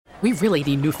We really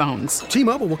need new phones.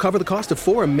 T-Mobile will cover the cost of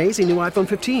 4 amazing new iPhone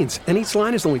 15s, and each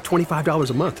line is only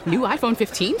 $25 a month. New iPhone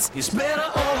 15s? It's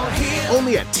better over here.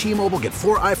 Only at T-Mobile, get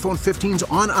 4 iPhone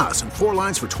 15s on us and 4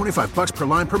 lines for $25 per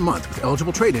line per month with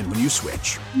eligible trade-in when you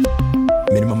switch.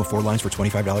 Minimum of 4 lines for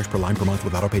 $25 per line per month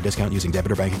with autopay discount using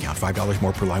debit or bank account. $5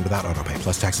 more per line without autopay,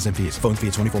 plus taxes and fees. Phone fee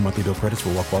at 24 monthly bill credits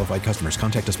for well-qualified customers.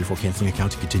 Contact us before canceling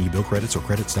account to continue bill credits or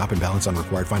credit stop and balance on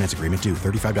required finance agreement due.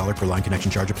 $35 per line connection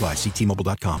charge applies. See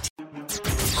T-Mobile.com.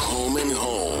 Home and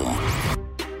Home.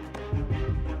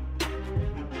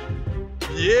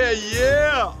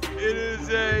 Yeah. It is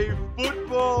a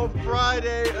Football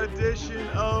Friday edition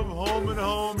of Home and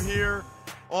Home here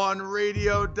on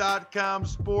Radio.com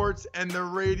Sports and the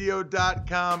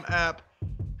Radio.com app.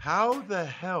 How the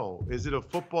hell is it a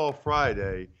Football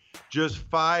Friday just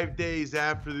 5 days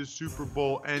after the Super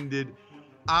Bowl ended?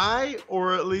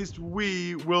 Or at least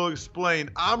we, will explain.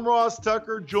 I'm Ross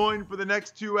Tucker, joined for the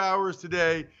next 2 hours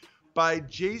today by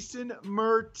Jason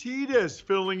Myrtetus,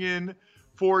 filling in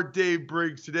for Dave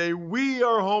Briggs today. We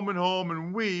are Home and Home,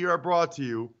 and we are brought to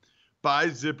you by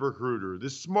ZipRecruiter, the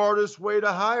smartest way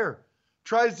to hire.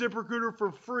 Try ZipRecruiter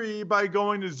for free by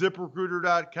going to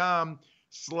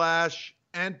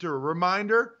ZipRecruiter.com/enter.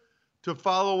 Reminder to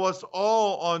follow us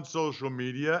all on social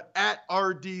media. At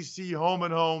RDC Home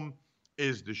and Home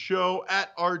is the show.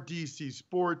 At RDC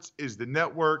Sports is the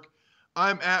network.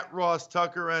 I'm at Ross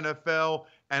Tucker NFL,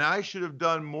 and I should have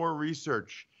done more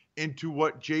research into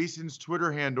what Jason's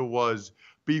Twitter handle was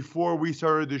before we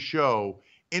started the show.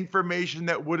 Information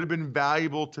that would have been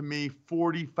valuable to me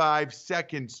 45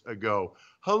 seconds ago.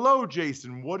 Hello,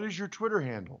 Jason. What is your Twitter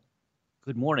handle?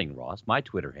 Good morning, Ross. My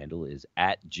Twitter handle is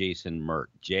at Jason Myrt,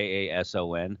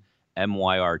 JasonMyrt.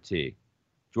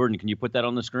 Jordan, can you put that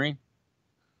on the screen?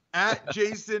 At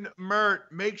Jason Myrt.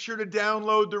 Make sure to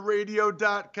download the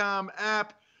Radio.com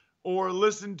app or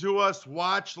listen to us,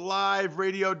 watch live,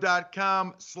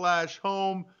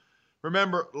 Radio.com/home.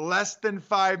 Remember, less than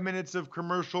 5 minutes of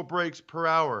commercial breaks per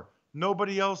hour.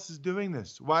 Nobody else is doing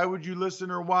this. Why would you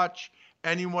listen or watch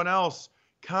anyone else?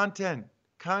 Content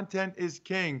is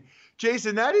king.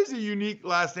 Jason, that is a unique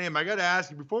last name. I got to ask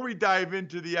you, before we dive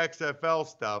into the XFL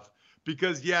stuff,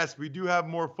 because yes, we do have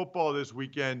more football this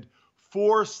weekend,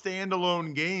 4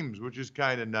 standalone games, which is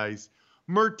kind of nice.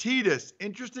 Myrtetus,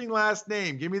 interesting last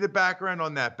name. Give me the background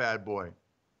on that bad boy.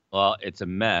 Well, it's a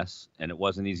mess, and it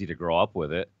wasn't easy to grow up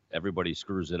with it. Everybody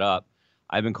screws it up.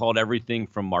 I've been called everything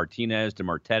from Martinez to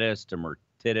Myrtetus to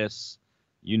Myrtitis,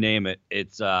 you name it.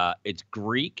 It's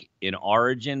Greek in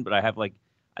origin, but I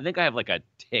think I have like a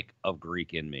tick of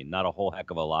Greek in me, not a whole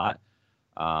heck of a lot.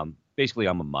 Basically,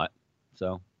 I'm a mutt,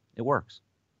 so it works.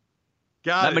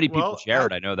 Not many people share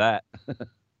it. I know that.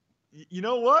 You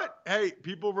know what? Hey,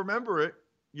 people remember it.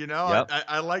 You know, yep.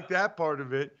 I like that part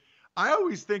of it. I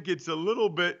always think it's a little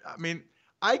bit,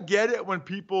 I get it when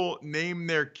people name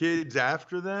their kids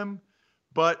after them,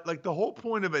 but like the whole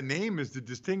point of a name is to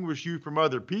distinguish you from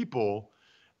other people,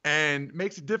 and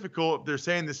makes it difficult if they're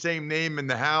saying the same name in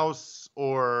the house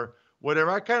or whatever.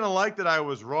 I kind of like that I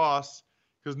was Ross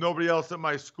because nobody else at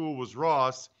my school was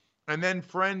Ross. And then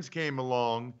friends came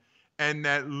along, and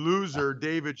that loser,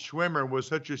 David Schwimmer, was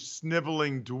such a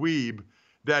sniveling dweeb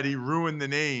that he ruined the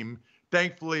name.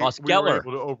 Thankfully, we were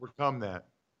able to overcome that.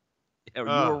 Yeah,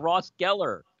 you were Ross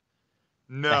Geller.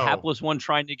 No. The hapless one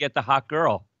trying to get the hot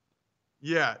girl.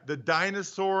 Yeah, the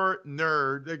dinosaur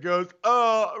nerd that goes,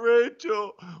 "Oh,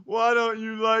 Rachel, why don't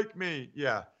you like me?"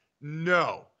 Yeah,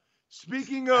 no.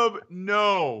 Speaking of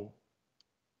no,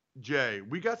 Jay,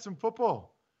 we got some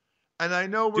football. And I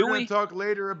know we're going to talk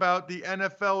later about the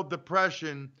NFL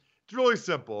depression. It's really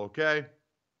simple, okay?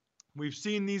 We've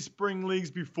seen these spring leagues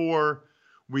before.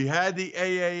 We had the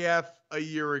AAF a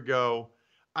year ago.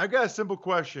 I got a simple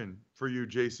question for you,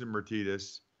 Jason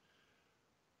Myrtetus.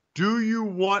 Do you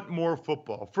want more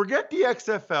football? Forget the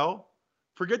XFL.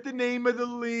 Forget the name of the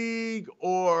league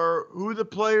or who the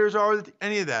players are,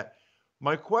 any of that.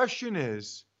 My question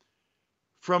is,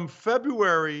 from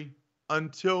February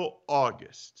until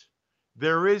August,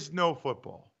 there is no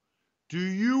football. Do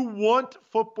you want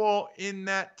football in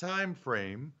that time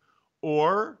frame,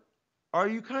 or are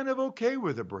you kind of okay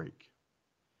with a break?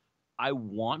 I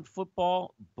want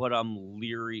football, but I'm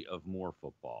leery of more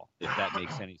football, if that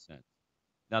makes any sense.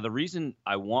 Now, the reason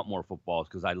I want more football is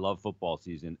because I love football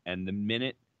season. And the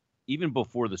minute, even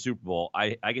before the Super Bowl,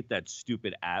 I get that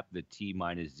stupid app, the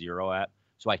T-0 app,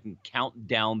 so I can count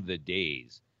down the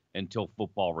days until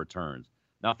football returns.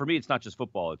 Now, for me, it's not just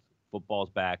football. It's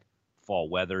football's back, fall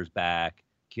weather's back,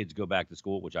 kids go back to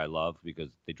school, which I love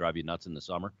because they drive you nuts in the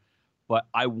summer. But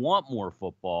I want more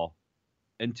football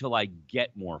until I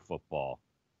get more football,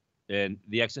 And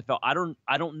the XFL, I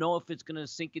don't know if it's going to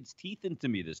sink its teeth into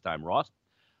me this time, Ross.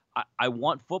 I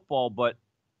want football, but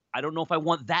I don't know if I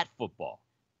want that football.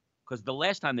 Because the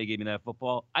last time they gave me that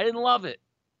football, I didn't love it.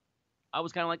 I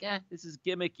was kind of like, this is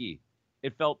gimmicky.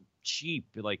 It felt cheap,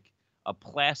 like a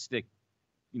plastic,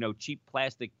 cheap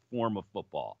plastic form of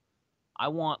football. I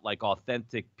want like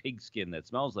authentic pigskin that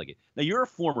smells like it. Now, you're a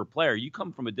former player. You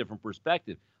come from a different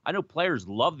perspective. I know players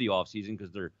love the offseason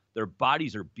because their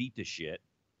bodies are beat to shit.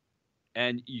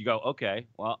 And you go, okay,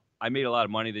 well, I made a lot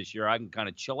of money this year. I can kind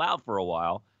of chill out for a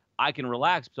while. I can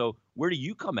relax. So where do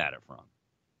you come at it from?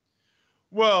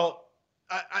 Well,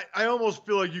 I almost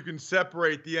feel like you can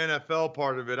separate the NFL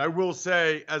part of it. I will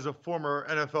say, as a former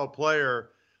NFL player,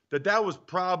 that was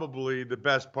probably the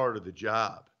best part of the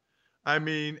job. I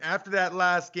mean, after that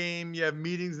last game, you have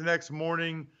meetings the next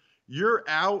morning. You're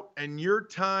out, and your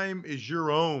time is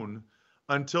your own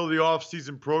until the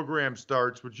off-season program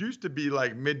starts, which used to be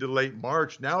like mid to late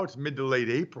March. Now it's mid to late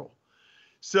April.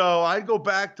 So I'd go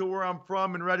back to where I'm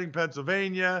from in Reading,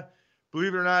 Pennsylvania.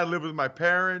 Believe it or not, I live with my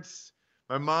parents.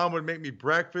 My mom would make me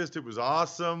breakfast. It was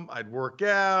awesome. I'd work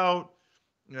out.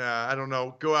 I don't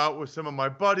know, go out with some of my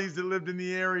buddies that lived in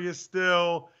the area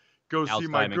still. Go see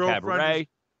my girlfriend. Cabaret.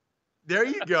 There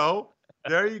you go.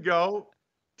 There you go.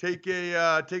 Take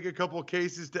a couple of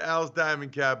cases to Al's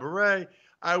Diamond Cabaret.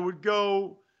 I would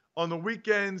go on the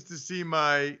weekends to see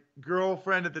my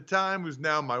girlfriend at the time, who's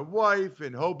now my wife,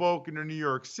 in Hoboken or New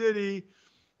York City.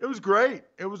 It was great.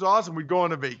 It was awesome. We'd go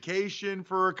on a vacation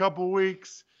for a couple of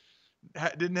weeks.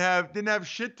 Didn't have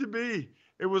shit to be.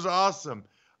 It was awesome.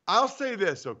 I'll say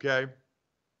this, okay?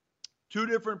 Two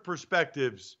different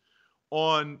perspectives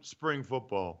on spring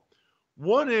football.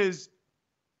 One is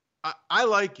I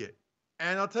like it.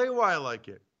 And I'll tell you why I like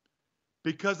it.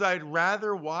 Because I'd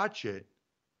rather watch it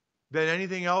than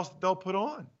anything else that they'll put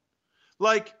on.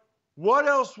 Like, what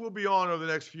else will be on over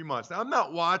the next few months? Now, I'm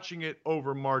not watching it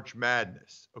over March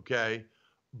Madness, okay?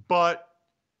 But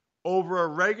over a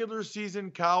regular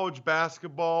season college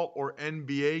basketball or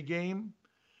NBA game,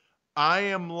 I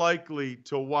am likely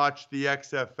to watch the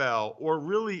XFL or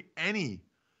really any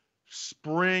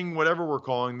spring, whatever we're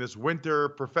calling this, winter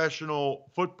professional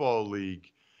football league.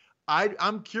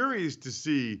 I'm curious to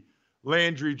see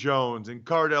Landry Jones and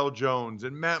Cardell Jones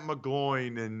and Matt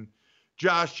McGloin and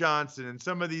Josh Johnson and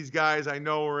some of these guys I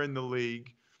know are in the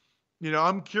league.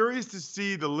 I'm curious to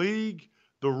see the league,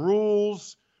 the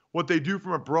rules, what they do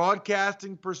from a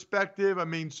broadcasting perspective. I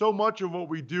mean, so much of what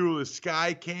we do is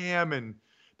Sky Cam and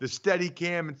the Steady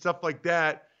Cam and stuff like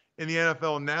that in the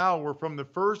NFL now were from the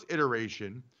first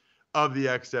iteration of the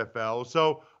XFL.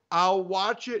 So I'll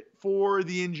watch it for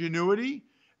the ingenuity,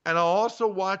 and I'll also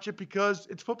watch it because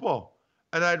it's football.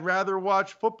 And I'd rather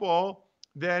watch football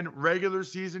than regular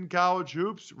season college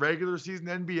hoops, regular season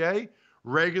NBA,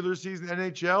 regular season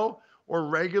NHL, or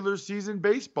regular season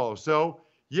baseball. So,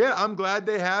 yeah, I'm glad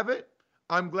they have it.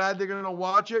 I'm glad they're going to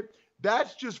watch it.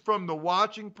 That's just from the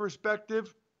watching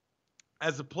perspective.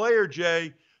 As a player,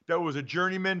 Jay, that was a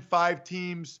journeyman, 5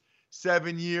 teams,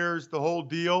 7 years, the whole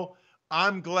deal.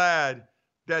 I'm glad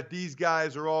that these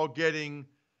guys are all getting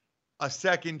a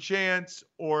second chance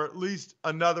or at least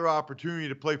another opportunity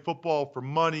to play football for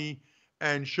money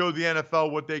and show the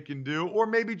NFL what they can do, or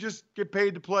maybe just get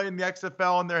paid to play in the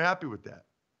XFL and they're happy with that.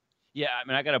 Yeah, I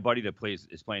mean, I got a buddy that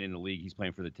is playing in the league. He's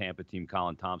playing for the Tampa team,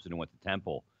 Colin Thompson, who went to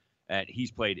Temple. And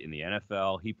he's played in the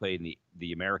NFL. He played in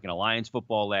the American Alliance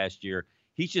football last year.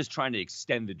 He's just trying to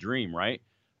extend the dream, right?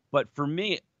 But for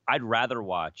me, I'd rather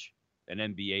watch an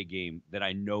NBA game that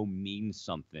I know means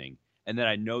something and that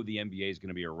I know the NBA is going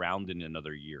to be around in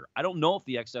another year. I don't know if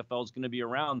the XFL is going to be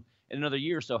around in another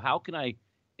year, so how can I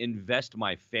invest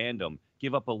my fandom,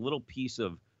 give up a little piece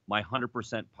of my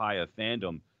 100% pie of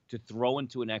fandom to throw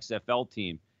into an XFL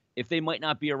team if they might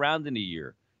not be around in a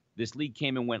year? This league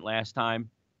came and went last time.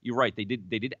 You're right. They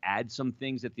did add some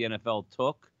things that the NFL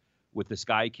took with the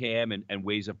Sky Cam and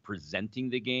ways of presenting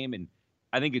the game. And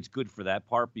I think it's good for that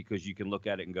part because you can look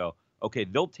at it and go, okay,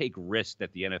 they'll take risks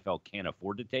that the NFL can't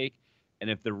afford to take. And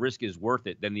if the risk is worth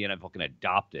it, then the NFL can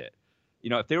adopt it.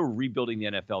 If they were rebuilding the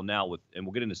NFL now and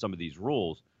we'll get into some of these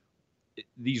rules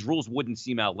wouldn't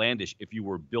seem outlandish if you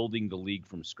were building the league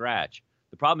from scratch.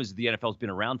 The problem is the NFL's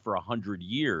been around for 100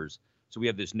 years. So we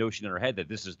have this notion in our head that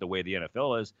this is the way the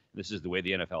NFL is. This is the way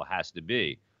the NFL has to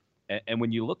be. And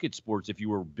when you look at sports, if you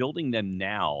were building them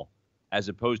now, as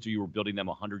opposed to you were building them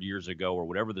 100 years ago or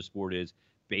whatever the sport is,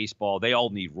 baseball, they all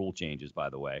need rule changes, by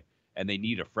the way. And they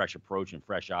need a fresh approach and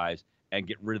fresh eyes and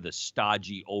get rid of the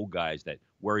stodgy old guys that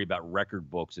worry about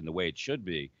record books and the way it should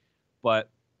be. But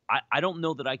I don't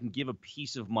know that I can give a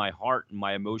piece of my heart and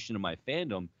my emotion and my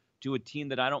fandom to a team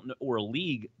that I don't know, or a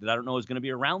league that I don't know is going to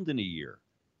be around in a year.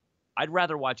 I'd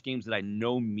rather watch games that I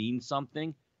know mean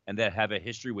something and that have a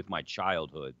history with my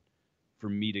childhood for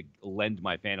me to lend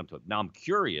my fandom to it. Now, I'm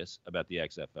curious about the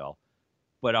XFL,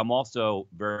 but I'm also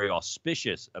very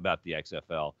auspicious about the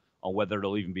XFL on whether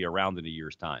it'll even be around in a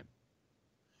year's time.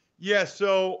 Yeah,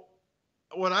 so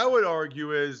what I would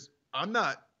argue is I'm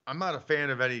not a fan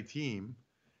of any team.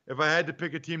 If I had to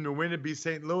pick a team to win, it'd be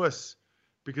St. Louis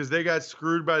because they got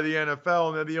screwed by the NFL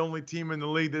and they're the only team in the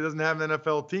league that doesn't have an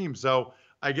NFL team. So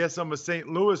I guess I'm a St.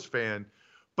 Louis fan.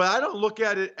 But I don't look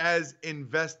at it as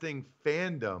investing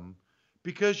fandom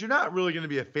because you're not really going to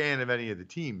be a fan of any of the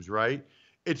teams, right?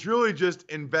 It's really just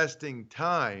investing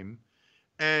time.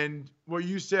 And what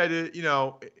you said,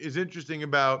 is interesting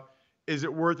about, is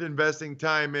it worth investing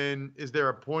time in? Is there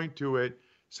a point to it?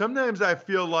 Sometimes I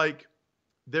feel like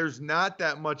there's not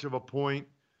that much of a point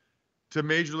to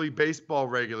Major League Baseball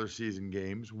regular season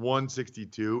games,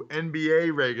 162,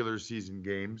 NBA regular season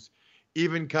games,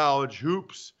 even college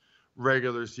hoops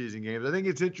regular season games. I think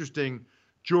it's interesting.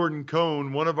 Jordan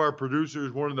Cohn, one of our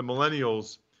producers, one of the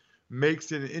millennials,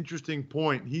 makes an interesting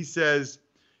point. He says,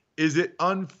 is it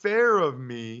unfair of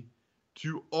me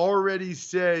to already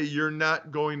say you're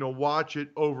not going to watch it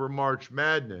over March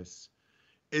Madness?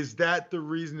 Is that the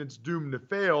reason it's doomed to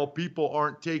fail? People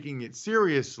aren't taking it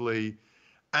seriously.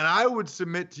 And I would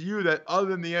submit to you that other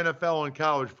than the NFL and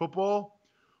college football,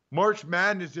 March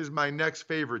Madness is my next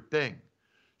favorite thing.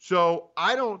 So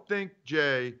I don't think,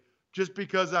 Jay, just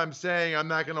because I'm saying I'm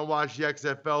not going to watch the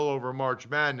XFL over March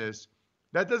Madness,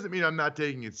 that doesn't mean I'm not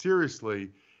taking it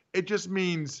seriously. It just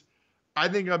means I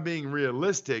think I'm being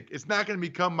realistic. It's not going to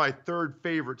become my third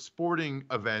favorite sporting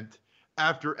event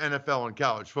after NFL and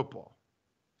college football.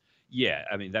 Yeah,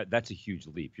 I mean, that's a huge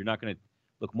leap. You're not going to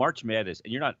look March Madness,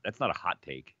 and that's not a hot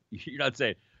take. You're not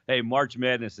saying, hey, March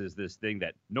Madness is this thing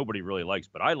that nobody really likes,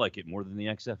 but I like it more than the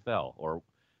XFL. Or,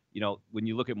 when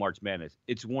you look at March Madness,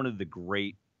 it's one of the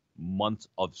great months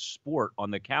of sport on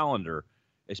the calendar,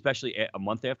 especially a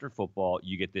month after football.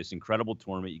 You get this incredible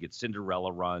tournament. You get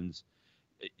Cinderella runs.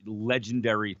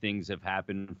 Legendary things have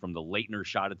happened, from the Leitner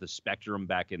shot at the Spectrum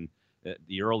back in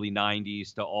the early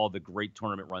 90s to all the great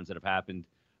tournament runs that have happened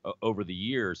over the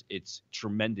years. It's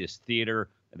tremendous theater,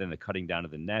 and then the cutting down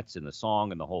of the nets and the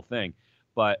song and the whole thing.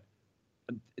 But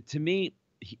to me,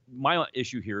 my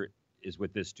issue here is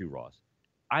with this too, Ross.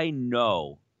 I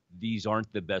know these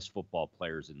aren't the best football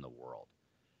players in the world.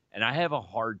 And I have a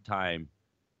hard time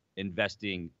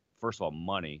investing, first of all,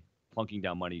 money, plunking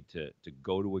down money to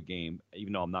go to a game,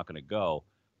 even though I'm not going to go,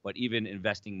 but even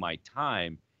investing my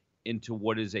time into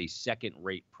what is a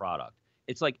second-rate product.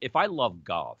 It's like if I love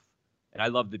golf and I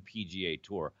love the PGA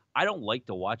Tour, I don't like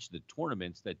to watch the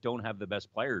tournaments that don't have the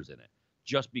best players in it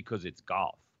just because it's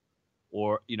golf.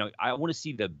 Or, I want to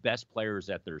see the best players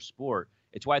at their sport.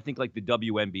 It's why I think like the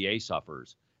WNBA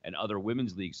suffers and other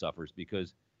women's league suffers,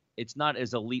 because it's not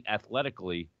as elite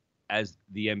athletically as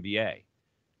the NBA.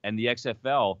 And the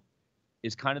XFL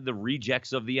is kind of the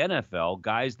rejects of the NFL,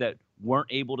 guys that weren't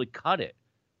able to cut it.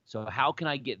 So how can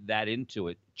I get that into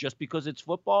it? Just because it's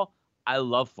football? I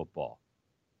love football,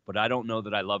 but I don't know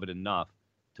that I love it enough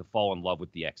to fall in love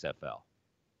with the XFL.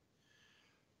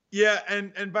 Yeah,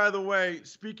 and by the way,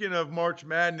 speaking of March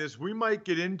Madness, we might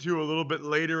get into a little bit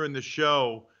later in the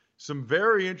show some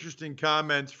very interesting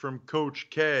comments from Coach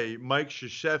K, Mike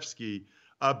Krzyzewski,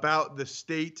 about the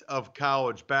state of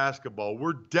college basketball.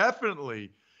 We're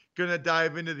definitely going to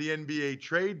dive into the NBA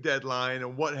trade deadline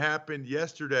and what happened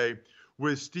yesterday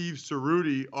with Steve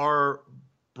Cerruti, our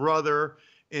brother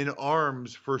in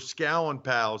arms for Scallon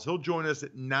Pals. He'll join us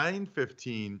at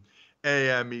 9:15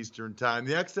 a.m. Eastern Time.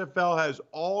 The XFL has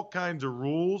all kinds of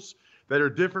rules that are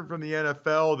different from the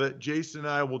NFL that Jason and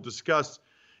I will discuss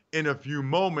in a few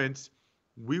moments.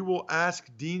 We will ask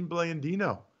Dean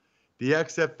Blandino, the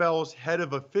XFL's head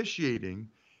of officiating,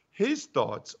 his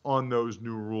thoughts on those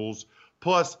new rules.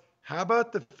 Plus, how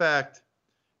about the fact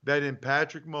that in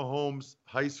Patrick Mahomes'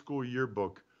 high school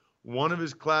yearbook, one of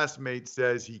his classmates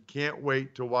says he can't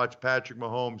wait to watch Patrick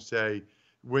Mahomes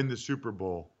win the Super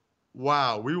Bowl.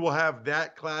 Wow, we will have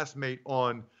that classmate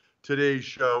on today's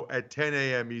show at 10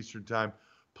 a.m. Eastern Time.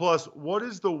 Plus, what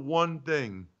is the one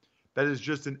thing that is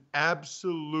just an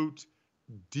absolute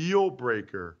deal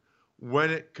breaker when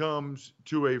it comes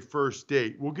to a first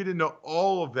date? We'll get into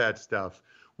all of that stuff.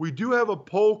 We do have a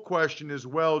poll question as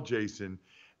well, Jason,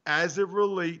 as it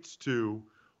relates to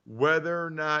whether or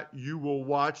not you will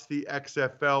watch the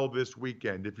XFL this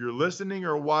weekend. If you're listening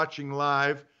or watching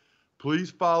live,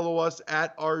 please follow us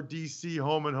at RDC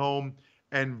Home and Home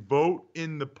and vote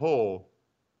in the poll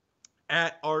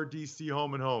at RDC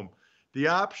Home and Home. The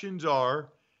options are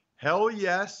hell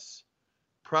yes,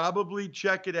 probably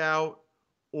check it out,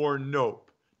 or nope.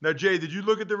 Now, Jay, did you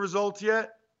look at the results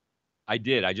yet? I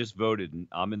did. I just voted, and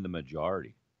I'm in the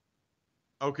majority.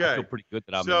 Okay. I feel pretty good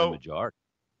that I'm in the majority.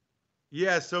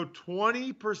 Yeah, so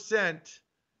 20%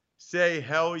 say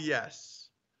hell yes.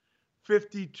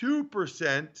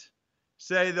 52%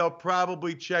 say they'll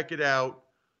probably check it out.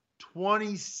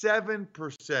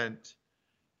 27%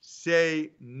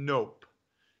 say nope.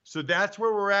 So that's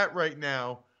where we're at right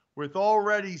now with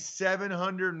already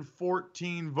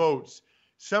 714 votes.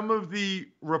 Some of the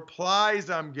replies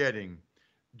I'm getting,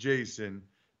 Jason,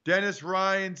 Dennis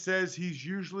Ryan says he's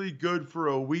usually good for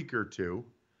a week or two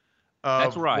of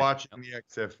That's right. watching the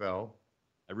XFL.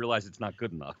 I realize it's not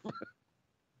good enough.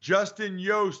 Justin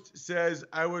Yost says,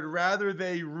 I would rather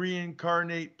they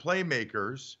reincarnate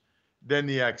playmakers than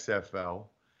the XFL.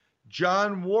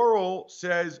 John Worrell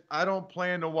says, I don't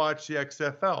plan to watch the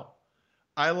XFL.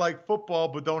 I like football,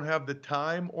 but don't have the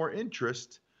time or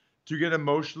interest to get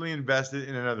emotionally invested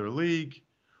in another league.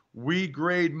 We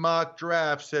Grade Mock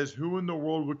Draft says, who in the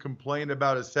world would complain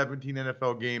about a 17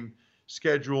 NFL game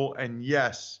schedule? And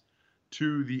yes,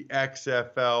 to the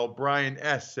XFL. Brian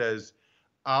S. says,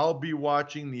 I'll be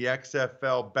watching the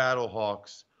XFL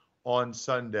Battlehawks on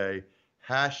Sunday.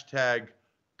 Hashtag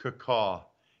cacaw.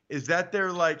 Is that their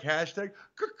hashtag?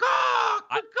 Cacaw!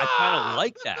 I kind of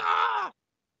like that.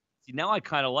 See, now I'm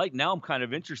kind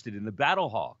of interested in the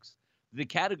Battlehawks. The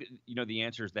category, the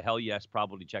answer is the hell yes,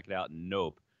 probably check it out, and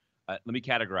nope. Let me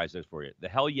categorize those for you. The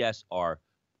hell yes are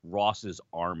Ross's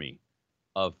army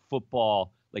of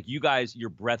football. Like you guys, your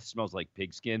breath smells like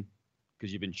pigskin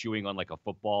because you've been chewing on a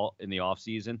football in the off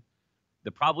season.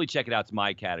 The probably check it out's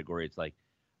my category. It's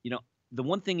the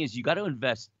one thing is you got to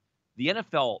invest. The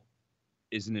NFL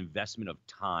is an investment of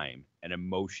time and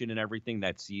emotion and everything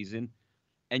that season.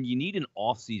 And you need an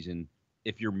off season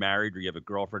if you're married or you have a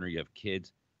girlfriend or you have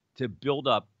kids to build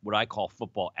up what I call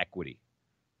football equity.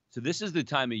 So this is the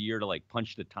time of year to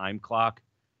punch the time clock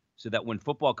so that when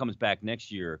football comes back next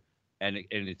year and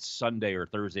it's Sunday or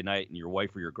Thursday night and your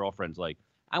wife or your girlfriend's like,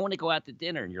 I want to go out to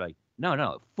dinner. And you're like,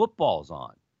 no, football's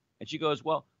on. And she goes,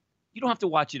 well, you don't have to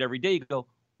watch it every day. You go,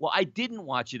 well, I didn't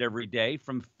watch it every day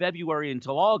from February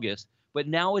until August, but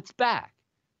now it's back.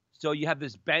 So you have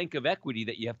this bank of equity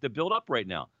that you have to build up right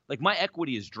now. My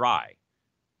equity is dry,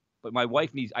 but my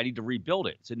wife I need to rebuild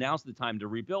it. So now's the time to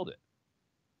rebuild it.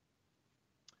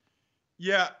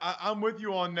 Yeah, I'm with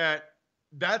you on that.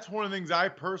 That's one of the things I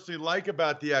personally like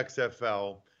about the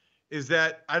XFL is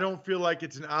that I don't feel like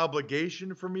it's an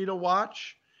obligation for me to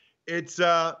watch. It's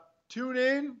tune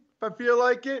in if I feel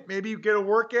like it. Maybe you get a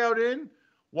workout in,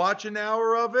 watch an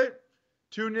hour of it,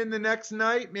 tune in the next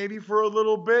night, maybe for a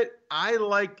little bit. I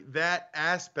like that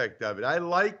aspect of it. I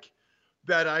like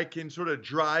that I can sort of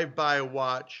drive by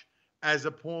watch as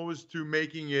opposed to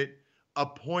making it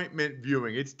appointment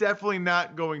viewing. It's definitely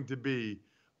not going to be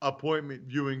appointment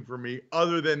viewing for me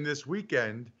other than this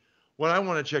weekend when I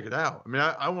want to check it out. I mean,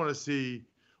 I want to see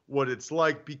what it's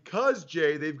like because,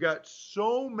 Jay, they've got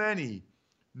so many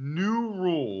new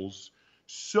rules,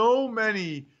 so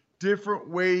many different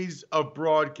ways of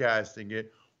broadcasting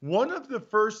it. One of the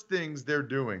first things they're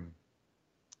doing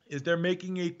is they're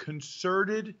making a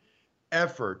concerted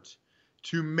effort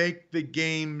to make the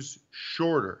games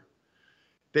shorter.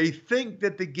 They think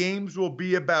that the games will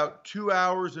be about 2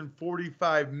 hours and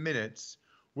 45 minutes,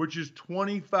 which is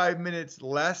 25 minutes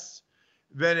less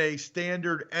than a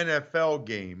standard NFL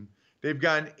game. They've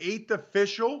got an eighth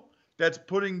official that's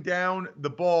putting down the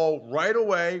ball right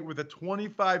away with a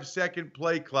 25-second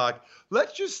play clock.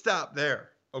 Let's just stop there,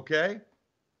 okay?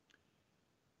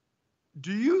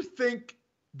 Do you think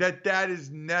that that is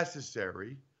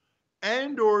necessary,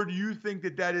 and or do you think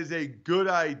that that is a good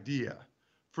idea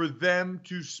for them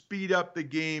to speed up the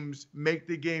games, make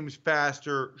the games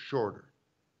faster, shorter?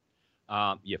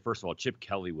 Yeah, first of all, Chip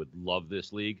Kelly would love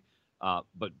this league.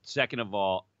 But second of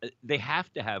all, they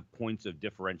have to have points of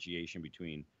differentiation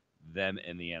between them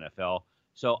and the NFL.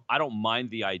 So I don't mind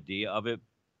the idea of it,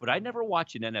 but I never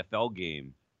watch an NFL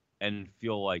game and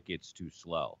feel like it's too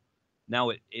slow. Now,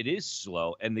 it is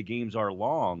slow, and the games are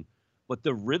long, but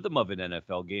the rhythm of an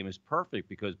NFL game is perfect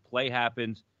because play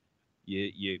happens,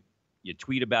 you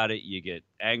tweet about it, you get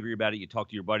angry about it, you talk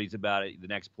to your buddies about it, the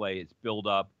next play, it's build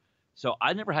up. So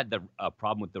I never had the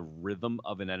problem with the rhythm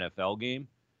of an NFL game.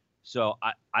 So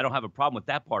I don't have a problem with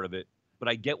that part of it, but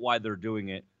I get why they're doing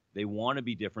it. They want to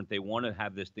be different. They want to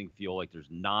have this thing feel like there's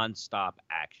nonstop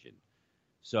action.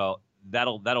 So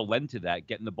that'll lend to that,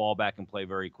 getting the ball back and play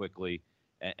very quickly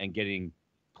and getting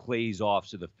plays off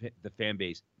so the fan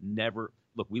base never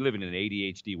 – look, we live in an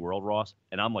ADHD world, Ross,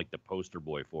 and I'm like the poster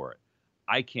boy for it.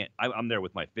 I can't. I'm there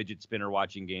with my fidget spinner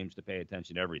watching games to pay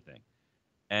attention to everything.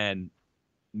 And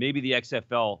maybe the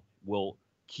XFL will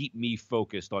keep me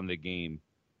focused on the game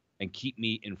and keep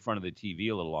me in front of the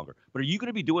TV a little longer. But are you going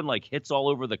to be doing like hits all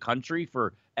over the country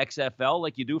for XFL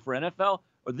like you do for NFL?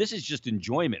 Or this is just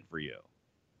enjoyment for you?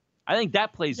 I think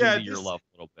that plays into your love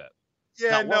a little bit.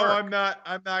 Yeah, no, I'm not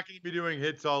going to be doing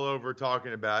hits all over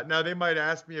talking about it. Now, they might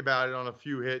ask me about it on a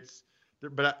few hits,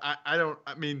 but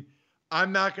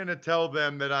I'm not going to tell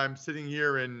them that I'm sitting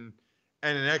here and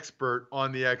an expert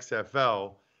on the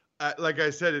XFL. Like I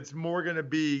said, it's more going to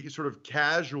be sort of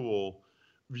casual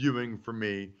viewing for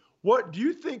me. What do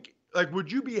you think, like,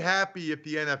 would you be happy if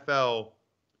the NFL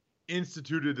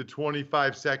instituted the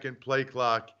 25-second play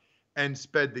clock and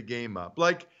sped the game up?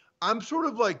 Like, I'm sort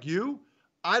of like you.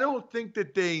 I don't think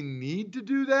that they need to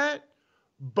do that,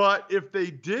 but if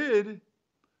they did,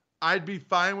 I'd be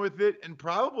fine with it and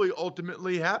probably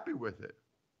ultimately happy with it.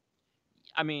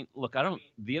 I mean, look,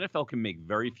 the NFL can make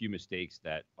very few mistakes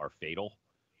that are fatal.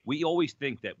 We always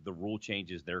think that the rule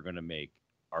changes they're going to make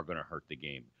are going to hurt the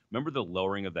game. Remember the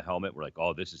lowering of the helmet? We're like,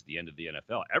 oh, this is the end of the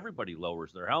NFL. Everybody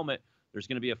lowers their helmet. There's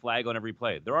going to be a flag on every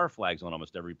play. There are flags on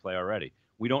almost every play already.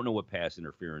 We don't know what pass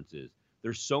interference is.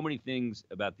 There's so many things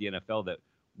about the NFL that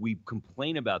we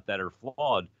complain about that are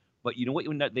flawed, but you know what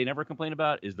they never complain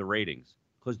about is the ratings,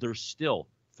 because they're still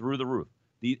through the roof.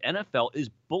 The NFL is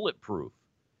bulletproof,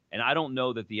 and I don't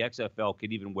know that the XFL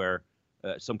could even wear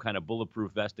some kind of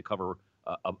bulletproof vest to cover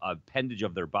a appendage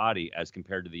of their body as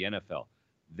compared to the NFL.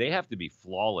 They have to be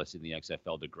flawless in the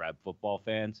XFL to grab football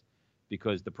fans,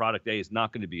 because the product A is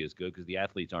not going to be as good because the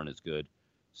athletes aren't as good.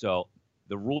 So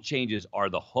the rule changes are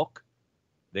the hook.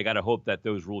 They got to hope that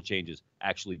those rule changes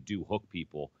actually do hook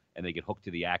people and they get hooked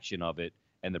to the action of it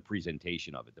and the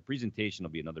presentation of it. The presentation will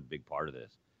be another big part of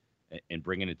this, and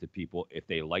bringing it to people. If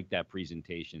they like that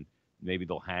presentation, maybe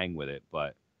they'll hang with it.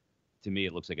 But to me,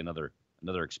 it looks like another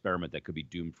experiment that could be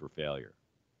doomed for failure.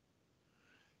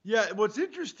 Yeah, what's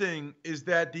interesting is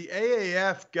that the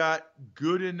AAF got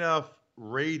good enough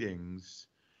ratings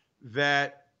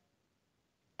that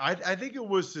I think it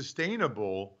was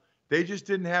sustainable. They just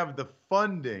didn't have the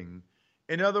funding.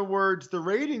 In other words, the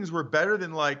ratings were better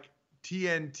than like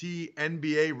TNT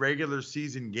NBA regular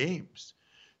season games.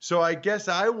 So I guess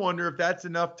I wonder if that's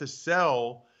enough to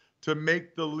sell to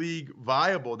make the league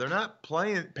viable. They're not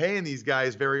paying these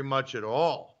guys very much at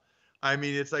all. I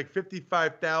mean, it's like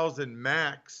 $55,000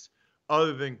 max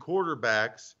other than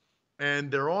quarterbacks,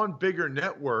 and they're on bigger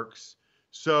networks,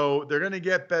 so they're going to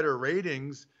get better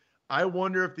ratings. I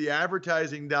wonder if the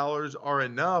advertising dollars are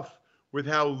enough with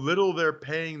how little they're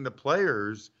paying the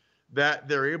players that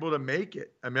they're able to make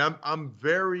it. I mean, I'm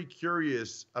very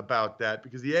curious about that,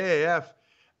 because the AAF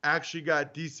actually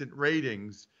got decent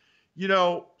ratings. You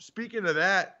know, speaking of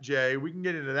that, Jay, we can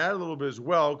get into that a little bit as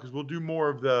well, because we'll do more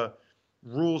of the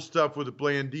rule stuff with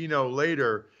Blandino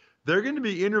later. They're going to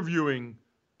be interviewing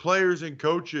players and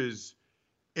coaches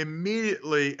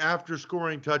immediately after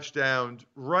scoring touchdowns,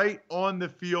 right on the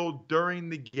field during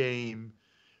the game.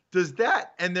 Does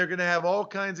that, and they're going to have all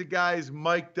kinds of guys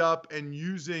mic'd up and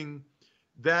using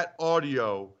that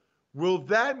audio, will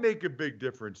that make a big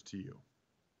difference to you?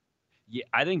 Yeah,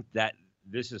 I think that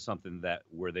this is something that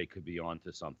where they could be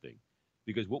onto something,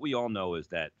 because what we all know is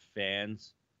that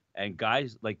fans and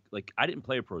guys like I didn't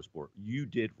play a pro sport. You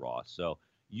did, Ross. So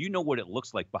you know what it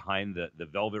looks like behind the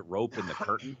velvet rope and the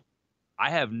curtain. I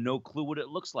have no clue what it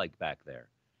looks like back there.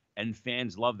 And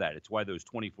fans love that. It's why those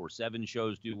 24/7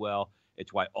 shows do well.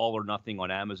 It's why All or Nothing on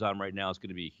Amazon right now is going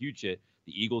to be a huge hit.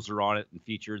 The Eagles are on it and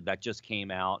featured. That just came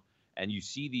out. And you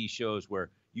see these shows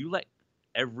where you let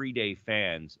everyday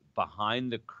fans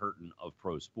behind the curtain of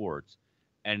pro sports,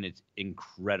 and it's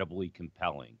incredibly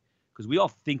compelling. Because we all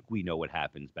think we know what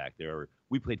happens back there. Or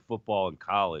we played football in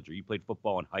college, or you played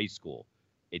football in high school.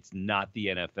 It's not the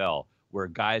NFL, where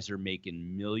guys are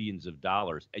making millions of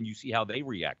dollars, and you see how they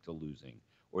react to losing,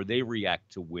 or they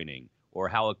react to winning, or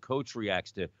how a coach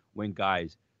reacts to when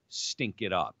guys stink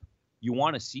it up. You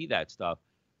want to see that stuff,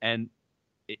 and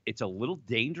it's a little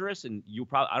dangerous, and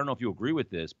I don't know if you agree with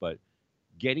this, but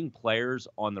getting players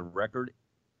on the record,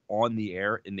 on the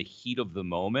air, in the heat of the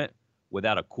moment,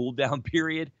 without a cool down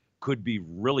period, could be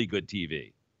really good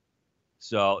TV.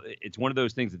 So it's one of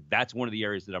those things that's one of the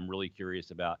areas that I'm really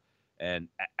curious about. And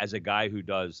as a guy who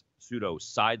does pseudo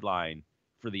sideline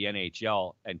for the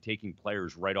NHL and taking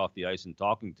players right off the ice and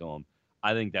talking to them,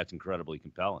 I think that's incredibly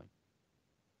compelling.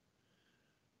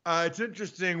 It's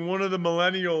interesting. One of the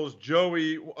millennials,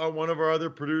 Joey, one of our other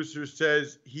producers,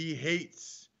 says he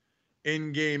hates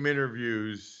in-game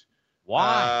interviews.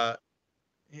 Why?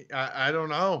 I don't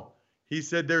know. He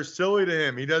said they're silly to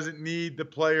him. He doesn't need the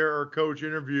player or coach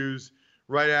interviews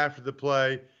right after the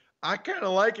play. I kind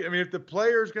of like it. I mean, if the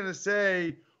player's going to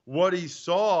say what he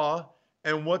saw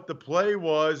and what the play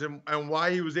was and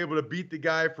why he was able to beat the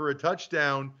guy for a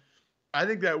touchdown, I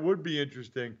think that would be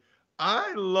interesting.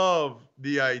 I love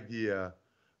the idea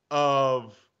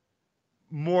of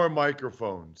more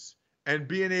microphones and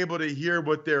being able to hear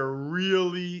what they're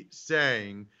really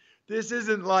saying. This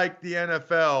isn't like the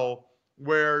NFL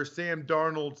where Sam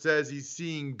Darnold says he's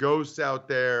seeing ghosts out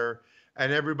there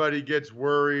and everybody gets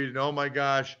worried and, oh my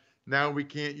gosh, now we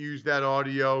can't use that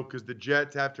audio because the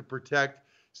Jets have to protect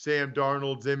Sam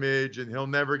Darnold's image and he'll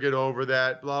never get over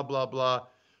that, blah, blah, blah.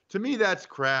 To me, that's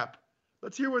crap.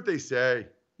 Let's hear what they say.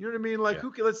 You know what I mean? Like,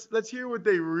 let's hear what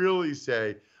they really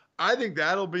say. I think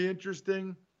that'll be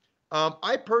interesting.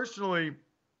 I personally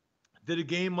did a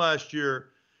game last year,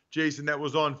 Jason, that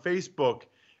was on Facebook,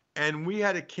 and we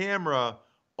had a camera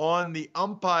on the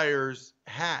umpire's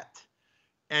hat.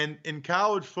 And in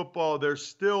college football, they're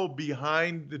still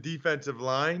behind the defensive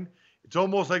line. It's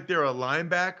almost like they're a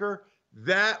linebacker.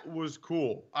 That was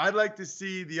cool. I'd like to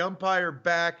see the umpire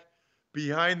back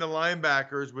behind the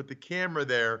linebackers with the camera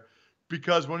there,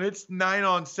 because when it's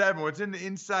 9-on-7, when it's in the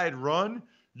inside run,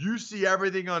 you see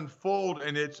everything unfold,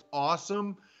 and it's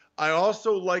awesome. I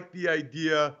also like the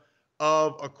idea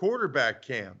of a quarterback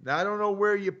cam. Now, I don't know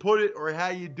where you put it or how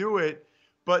you do it,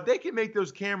 but they can make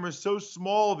those cameras so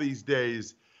small these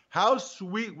days. How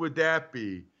sweet would that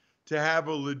be to have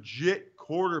a legit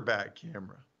quarterback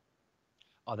camera?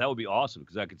 Oh, that would be awesome,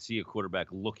 because I could see a quarterback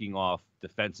looking off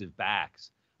defensive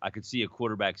backs. I could see a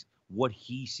quarterback's what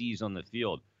he sees on the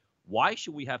field. Why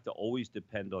should we have to always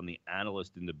depend on the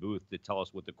analyst in the booth to tell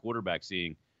us what the quarterback's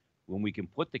seeing when we can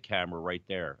put the camera right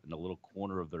there in the little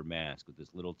corner of their mask with this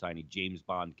little tiny James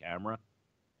Bond camera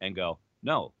and go,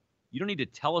 no, you don't need to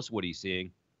tell us what he's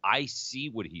seeing. I see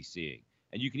what he's seeing.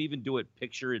 And you can even do it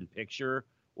picture in picture,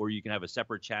 or you can have a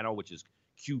separate channel, which is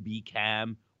QB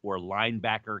cam or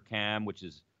linebacker cam, which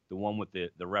is the one with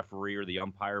the referee or the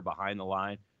umpire behind the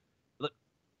line. Look,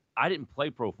 I didn't play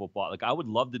pro football. Like, I would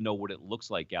love to know what it looks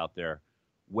like out there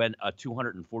when a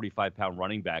 245-pound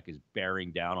running back is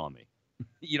bearing down on me.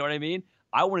 You know what I mean?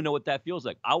 I want to know what that feels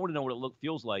like. I want to know what it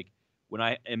feels like when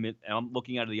I'm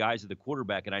looking out of the eyes of the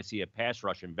quarterback and I see a pass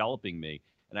rush enveloping me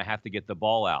and I have to get the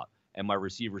ball out and my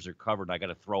receivers are covered and I got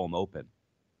to throw them open.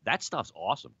 That stuff's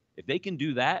awesome. If they can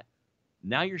do that,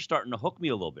 now you're starting to hook me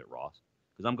a little bit, Ross,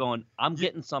 because I'm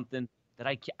getting something that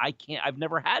I've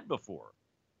never had before.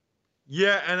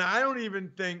 Yeah, and I don't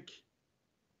even think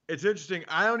it's interesting.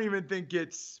 I don't even think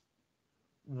it's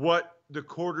what the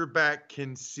quarterback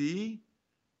can see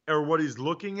or what he's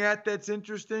looking at that's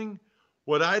interesting.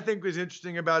 What I think was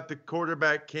interesting about the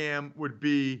quarterback cam would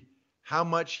be how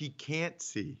much he can't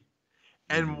see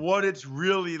and what it's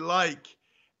really like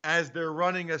as they're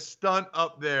running a stunt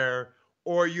up there,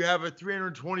 or you have a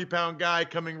 320-pound guy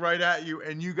coming right at you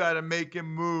and you got to make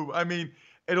him move. I mean,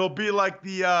 it'll be like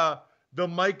the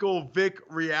Michael Vick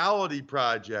reality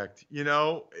project, you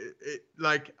know?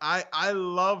 I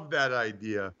love that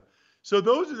idea. So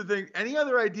those are the things. Any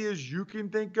other ideas you can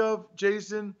think of,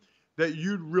 Jason, that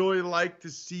you'd really like to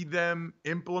see them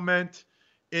implement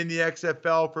in the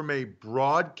XFL from a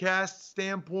broadcast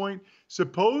standpoint?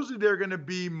 Supposedly they're going to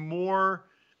be more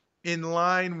in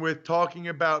line with talking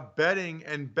about betting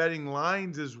and betting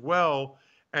lines as well,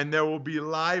 and there will be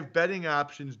live betting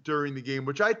options during the game,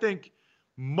 which I think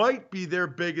might be their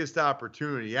biggest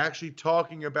opportunity, actually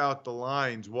talking about the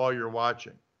lines while you're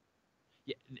watching.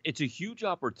 Yeah, it's a huge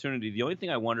opportunity. The only thing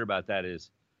I wonder about that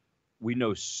is we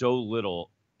know so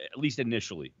little, at least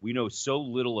initially, we know so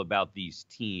little about these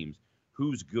teams,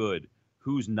 who's good,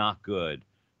 who's not good,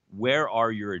 where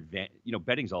are your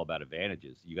betting's all about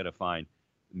advantages. You got to find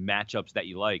matchups that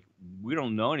you like. We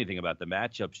don't know anything about the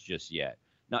matchups just yet.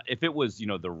 Now, if it was,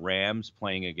 the Rams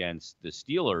playing against the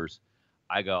Steelers,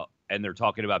 I go, and they're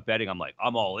talking about betting, I'm like,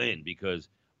 I'm all in, because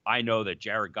I know that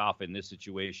Jared Goff in this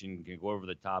situation can go over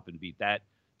the top and beat that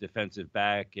defensive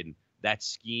back and that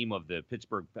scheme of the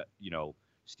Pittsburgh,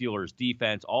 Steelers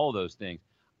defense, all of those things.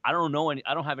 I don't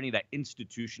have any of that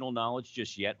institutional knowledge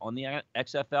just yet on the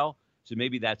XFL. So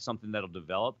maybe that's something that'll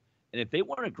develop. And if they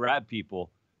want to grab people,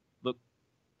 look,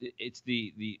 it's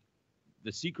the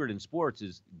secret in sports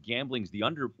is gambling's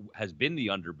has been the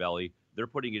underbelly. They're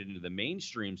putting it into the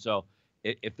mainstream. So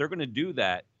if they're going to do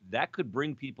that, that could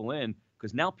bring people in,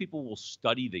 because now people will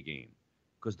study the game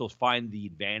because they'll find the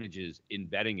advantages in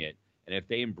betting it. And if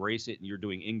they embrace it and you're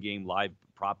doing in-game live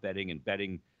prop betting and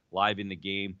betting live in the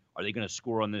game, are they going to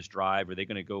score on this drive? Are they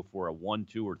going to go for a 1,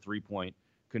 2, or 3 point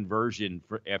conversion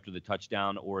after the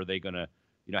touchdown? Or are they going to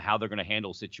how they're going to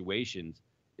handle situations.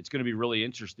 It's going to be really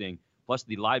interesting. Plus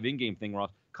the live in-game thing,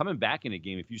 Ross, coming back in a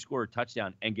game, if you score a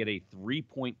touchdown and get a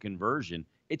 3-point conversion,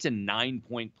 it's a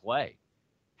 9-point play.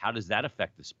 How does that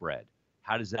affect the spread?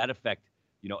 How does that affect,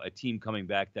 a team coming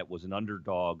back that was an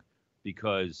underdog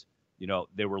because,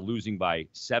 they were losing by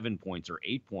 7 points or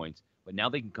 8 points, but now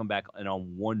they can come back and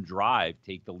on one drive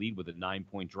take the lead with a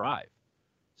 9-point drive.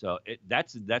 So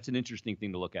that's an interesting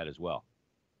thing to look at as well.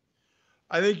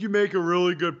 I think you make a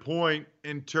really good point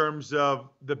in terms of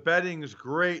the betting is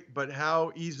great, but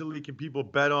how easily can people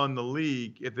bet on the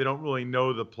league if they don't really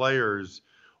know the players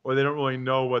or they don't really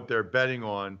know what they're betting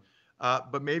on?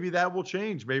 But maybe that will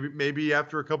change. Maybe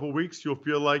after a couple of weeks, you'll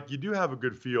feel like you do have a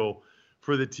good feel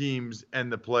for the teams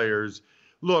and the players.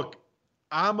 Look,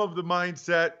 I'm of the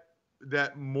mindset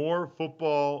that more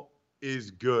football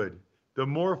is good. The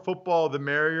more football, the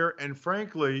merrier. And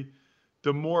frankly,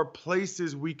 the more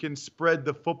places we can spread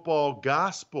the football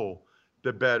gospel,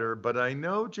 the better. But I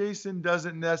know Jason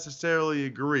doesn't necessarily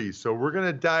agree. So we're going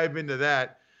to dive into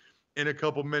that in a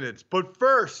couple minutes. But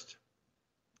first,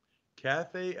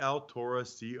 Cafe Altura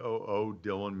COO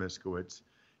Dylan Miskowitz.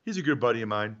 He's a good buddy of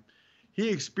mine. He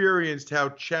experienced how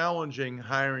challenging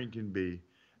hiring can be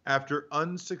after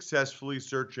unsuccessfully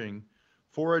searching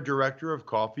for a director of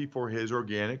coffee for his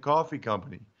organic coffee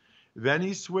company. Then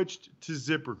he switched to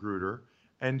ZipRecruiter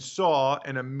and saw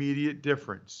an immediate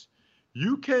difference.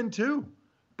 You can too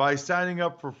by signing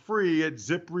up for free at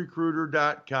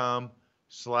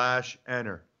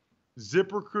ZipRecruiter.com/enter.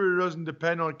 ZipRecruiter doesn't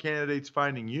depend on candidates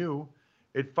finding you.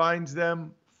 It finds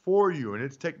them for you, and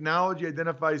its technology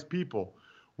identifies people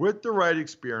with the right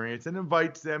experience and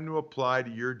invites them to apply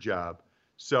to your job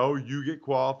so you get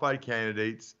qualified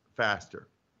candidates faster.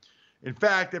 In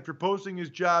fact, after posting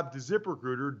his job to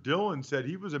ZipRecruiter, Dylan said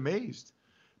he was amazed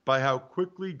by how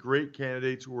quickly great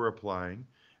candidates were applying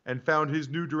and found his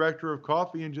new director of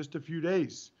coffee in just a few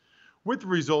days. With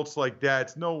results like that,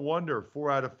 it's no wonder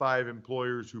 4 out of 5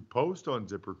 employers who post on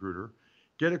ZipRecruiter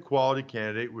get a quality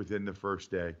candidate within the first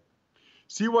day.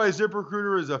 See why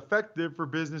ZipRecruiter is effective for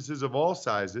businesses of all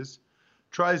sizes.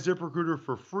 Try ZipRecruiter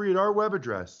for free at our web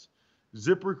address,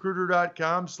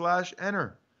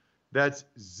 ZipRecruiter.com/enter. That's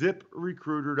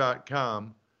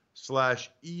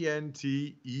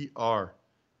ZipRecruiter.com/ENTER.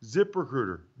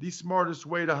 ZipRecruiter, the smartest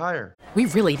way to hire. We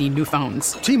really need new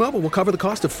phones. T-Mobile will cover the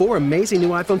cost of 4 amazing new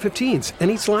iPhone 15s,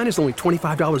 and each line is only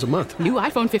 $25 a month. New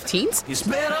iPhone 15s? It's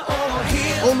better over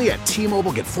here. Only at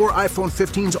T-Mobile, get 4 iPhone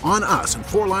 15s on us and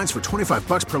 4 lines for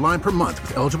 $25 per line per month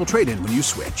with eligible trade-in when you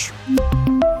switch.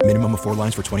 Minimum of 4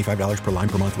 lines for $25 per line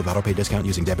per month with auto pay discount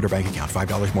using debit or bank account.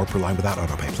 $5 more per line without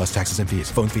auto pay, plus taxes and fees.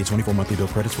 Phone fee at 24 monthly bill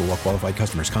credits for well-qualified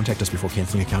customers. Contact us before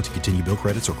canceling account to continue bill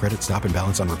credits or credit stop and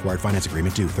balance on required finance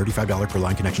agreement due. $35 per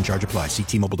line connection charge applies. See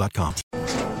T-Mobile.com.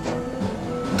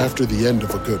 After the end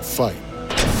of a good fight,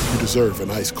 you deserve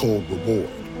an ice-cold reward.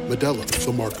 Modelo is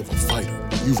the mark of a fighter.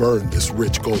 You've earned this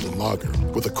rich golden lager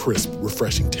with a crisp,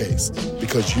 refreshing taste.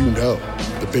 Because you know,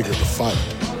 the bigger the fight,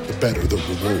 the better the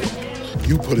reward.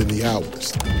 You put in the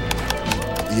hours,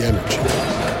 the energy,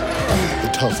 the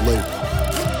tough labor.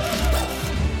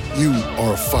 You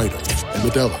are a fighter, and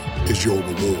Modelo is your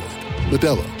reward.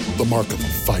 Modelo, the mark of a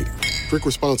fighter. Drink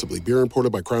responsibly. Beer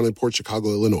imported by Crown Imports, Chicago,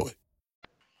 Illinois.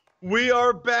 We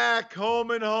are back,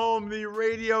 home and home, the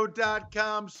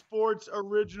radio.com sports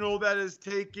original that is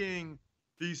taking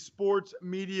the sports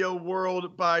media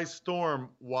world by storm.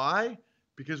 Why?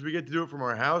 Because we get to do it from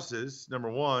our houses, number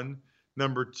one.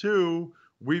 Number two,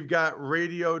 we've got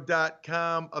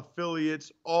radio.com affiliates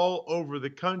all over the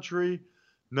country.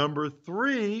 Number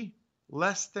three,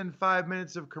 less than 5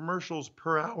 minutes of commercials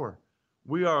per hour.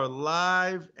 We are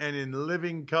live and in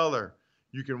living color.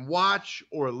 You can watch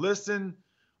or listen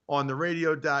on the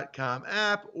radio.com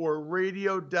app or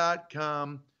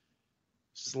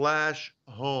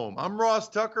radio.com/home. I'm Ross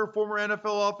Tucker, former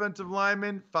NFL offensive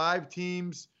lineman, 5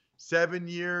 teams, 7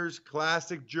 years,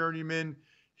 classic journeyman.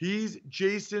 He's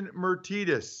Jason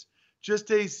Myrtetus, just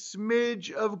a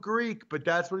smidge of Greek, but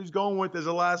that's what he's going with as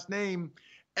a last name.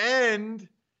 And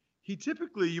he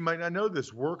typically, you might not know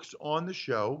this, works on the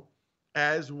show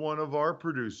as one of our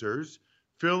producers,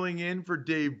 filling in for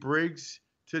Dave Briggs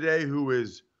today, who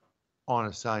is on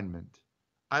assignment.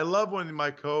 I love when my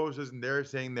co-host isn't there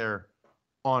saying they're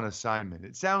on assignment.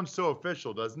 It sounds so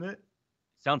official, doesn't it?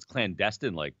 Sounds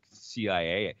clandestine, like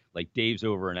CIA, like Dave's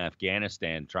over in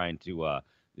Afghanistan trying to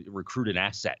recruit an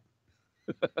asset.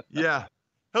 Yeah.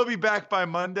 He'll be back by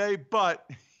Monday, but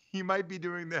he might be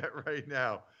doing that right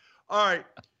now. All right.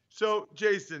 So,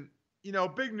 Jason,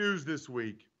 big news this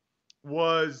week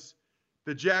was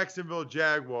the Jacksonville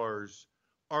Jaguars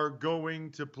are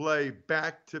going to play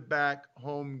back-to-back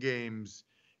home games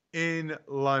in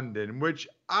London, which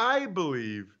I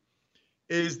believe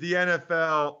is the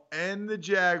NFL and the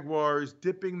Jaguars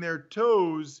dipping their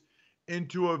toes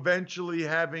into eventually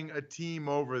having a team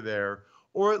over there,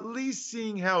 or at least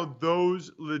seeing how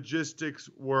those logistics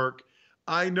work.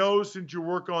 I know since you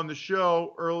work on the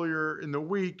show earlier in the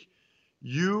week,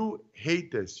 you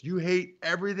hate this. You hate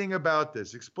everything about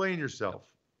this. Explain yourself.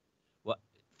 Well,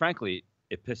 frankly,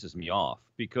 it pisses me off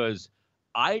because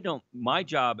my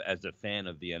job as a fan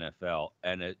of the NFL,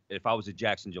 and if I was a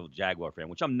Jacksonville Jaguar fan,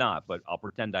 which I'm not, but I'll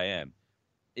pretend I am,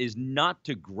 is not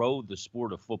to grow the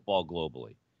sport of football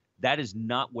globally. That is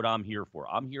not what I'm here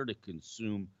for. I'm here to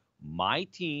consume my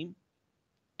team,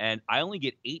 and I only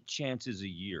get 8 chances a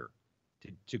year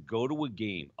to go to a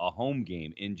game, a home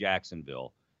game in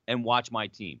Jacksonville, and watch my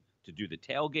team, to do the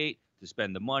tailgate, to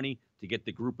spend the money, to get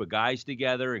the group of guys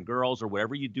together and girls or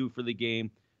whatever you do for the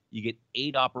game. You get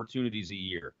 8 opportunities a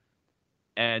year.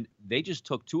 And they just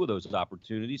took 2 of those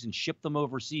opportunities and shipped them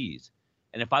overseas.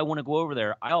 And if I want to go over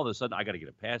there, all of a sudden I got to get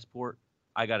a passport.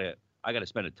 I got to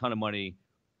spend a ton of money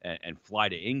and fly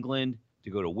to England to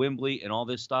go to Wembley and all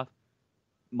this stuff.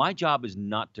 My job is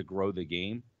not to grow the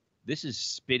game. This is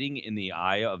spitting in the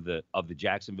eye of the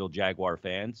Jacksonville Jaguar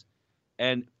fans.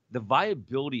 And the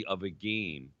viability of a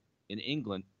game in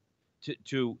England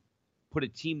to put a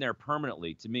team there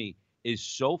permanently, to me, is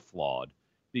so flawed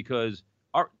because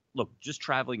just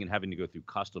traveling and having to go through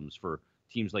customs for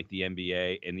teams like the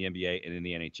NBA and in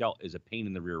the NHL is a pain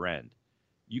in the rear end.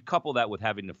 You couple that with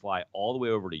having to fly all the way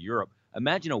over to Europe.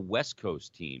 Imagine a West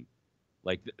Coast team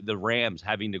like the Rams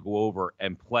having to go over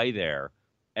and play there,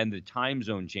 and the time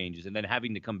zone changes, and then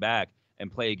having to come back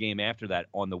and play a game after that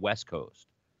on the West Coast.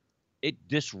 It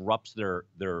disrupts the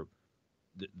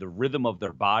rhythm of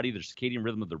their body, the circadian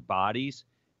rhythm of their bodies.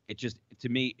 It just, to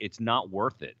me, it's not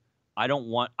worth it. I don't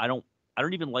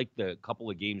even like the couple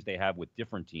of games they have with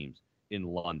different teams in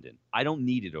London. I don't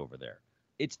need it over there.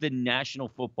 It's the National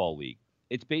Football League.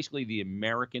 It's basically the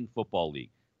American Football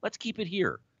League. Let's keep it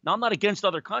here. Now, I'm not against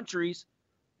other countries,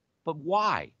 but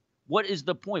why? What is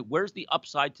the point? Where's the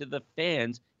upside to the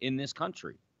fans in this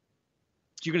country?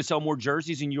 So you're going to sell more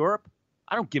jerseys in Europe?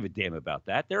 I don't give a damn about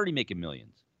that. They're already making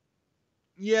millions.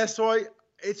 Yeah, so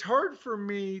it's hard for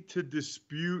me to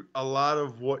dispute a lot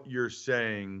of what you're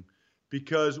saying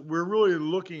because we're really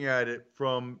looking at it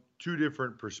from 2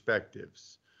 different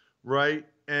perspectives, right?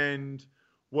 And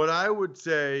what I would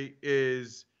say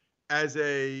is, as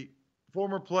a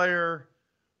former player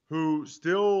who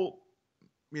still,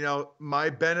 my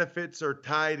benefits are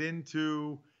tied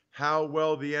into how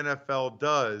well the NFL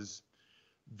does,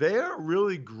 they're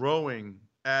really growing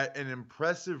at an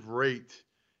impressive rate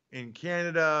in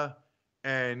Canada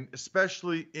and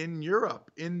especially in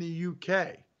Europe, in the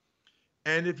UK.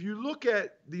 And if you look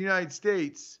at the United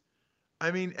States,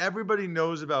 everybody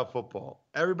knows about football.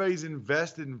 Everybody's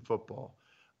invested in football.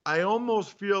 I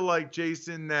almost feel like,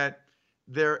 Jason, that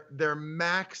they're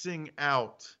maxing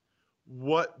out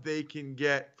what they can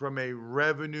get from a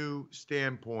revenue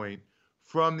standpoint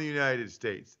from the United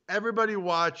States. Everybody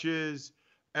watches,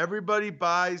 everybody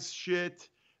buys shit,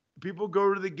 people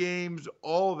go to the games,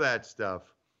 all that stuff.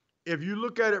 If you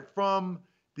look at it from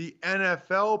the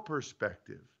NFL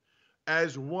perspective,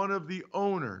 as one of the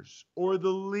owners or the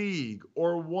league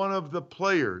or one of the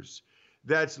players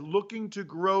that's looking to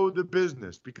grow the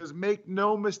business, because make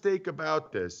no mistake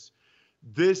about this,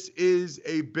 this is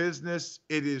a business.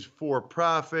 It is for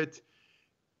profit.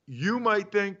 You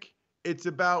might think it's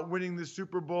about winning the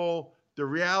Super Bowl. The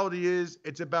reality is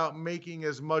it's about making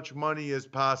as much money as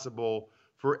possible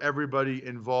for everybody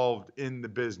involved in the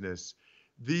business.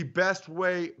 The best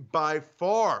way by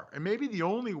far, and maybe the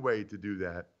only way to do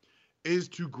that, is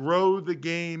to grow the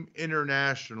game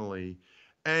internationally.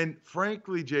 And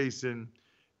frankly, Jason,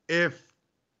 if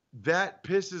that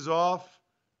pisses off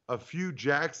a few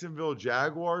Jacksonville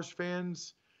Jaguars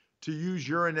fans, to use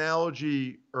your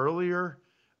analogy earlier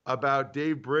about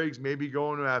Dave Briggs maybe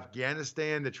going to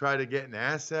Afghanistan to try to get an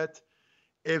asset,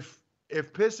 if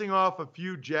pissing off a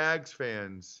few Jags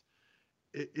fans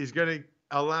is going to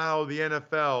allow the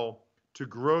NFL to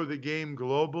grow the game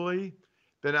globally,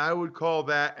 then I would call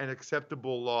that an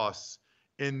acceptable loss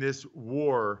in this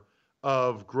war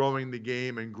of growing the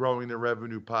game and growing the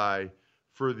revenue pie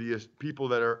for the people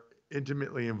that are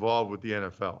intimately involved with the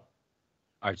NFL. All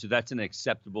right, so that's an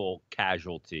acceptable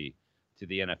casualty to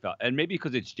the NFL. And maybe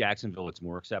because it's Jacksonville, it's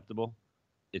more acceptable.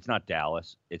 It's not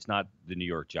Dallas. It's not the New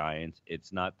York Giants.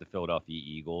 It's not the Philadelphia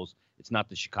Eagles. It's not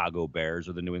the Chicago Bears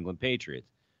or the New England Patriots.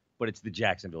 But it's the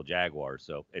Jacksonville Jaguars,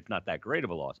 so it's not that great of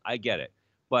a loss. I get it.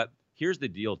 But here's the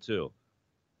deal, too.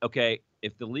 okay,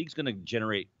 if the league's going to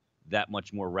generate that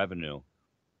much more revenue,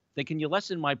 then can you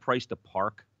lessen my price to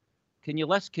park? Can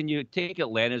you take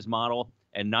Atlanta's model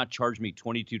and not charge me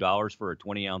 $22 for a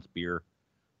 20-ounce beer?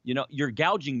 You know, you're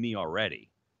gouging me already.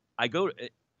 I got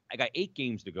 8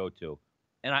 games to go to,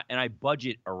 and I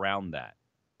budget around that.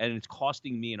 And it's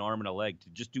costing me an arm and a leg to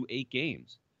just do 8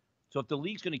 games. So if the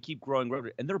league's going to keep growing,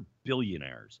 and they're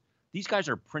billionaires, these guys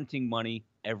are printing money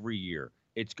every year.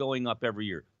 It's going up every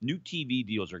year. New TV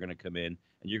deals are going to come in,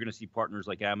 and you're going to see partners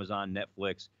like Amazon,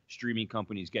 Netflix, streaming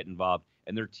companies get involved,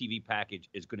 and their TV package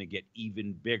is going to get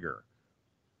even bigger.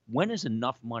 When is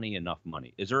enough money enough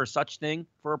money? Is there a such thing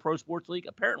for a pro sports league?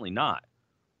 Apparently not.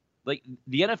 Like,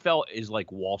 the NFL is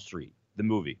like Wall Street, the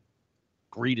movie.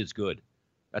 Greed is good.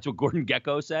 That's what Gordon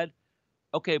Gekko said.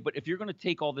 Okay, but if you're going to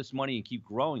take all this money and keep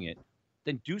growing it,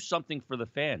 then do something for the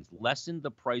fans. Lessen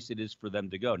the price it is for them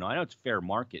to go. Now, I know it's fair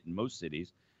market in most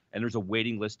cities, and there's a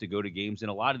waiting list to go to games in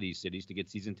a lot of these cities to get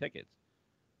season tickets.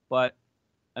 But,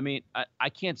 I mean, I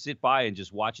can't sit by and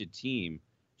just watch a team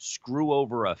screw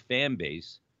over a fan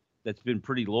base that's been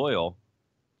pretty loyal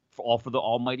for the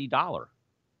almighty dollar.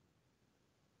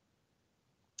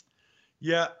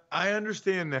 Yeah, I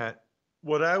understand that.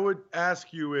 What I would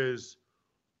ask you is,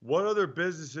 what other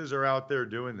businesses are out there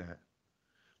doing that?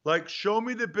 Like, show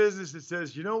me the business that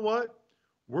says, you know what?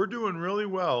 We're doing really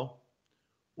well.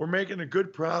 We're making a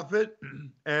good profit,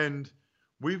 and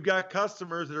we've got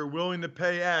customers that are willing to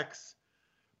pay X.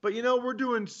 But, you know, we're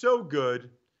doing so good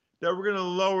that we're going to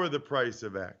lower the price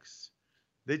of X.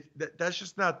 That's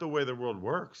just not the way the world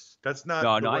works. That's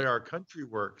not the way our country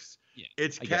works. Yeah,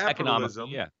 it's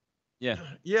capitalism. Yeah.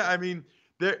 Yeah, I mean,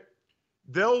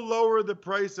 they'll lower the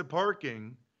price of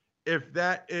parking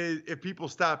if people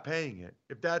stop paying it.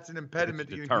 If that's an impediment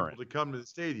to getting people to come to the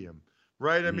stadium,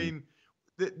 right? Mm-hmm.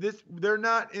 I mean, they're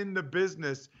not in the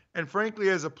business. And frankly,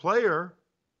 as a player,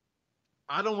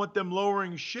 I don't want them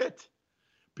lowering shit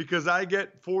because I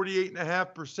get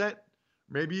 48.5%,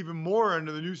 maybe even more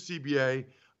under the new CBA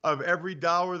of every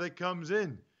dollar that comes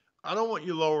in. I don't want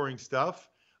you lowering stuff.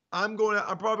 I'm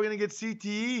probably going to get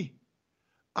CTE.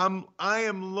 I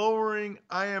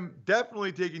am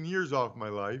definitely taking years off my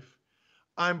life.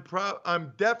 I'm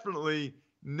definitely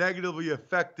negatively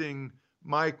affecting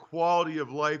my quality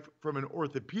of life from an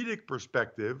orthopedic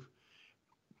perspective,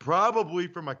 probably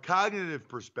from a cognitive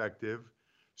perspective.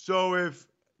 So if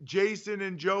Jason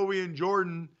and Joey and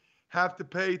Jordan have to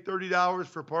pay $30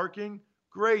 for parking,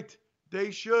 great.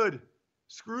 They should.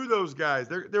 Screw those guys.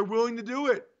 They're willing to do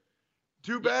it.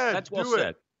 Too bad. That's well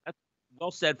said. That's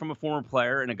well said from a former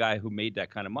player and a guy who made that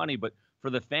kind of money. But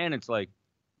for the fan, it's like,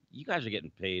 you guys are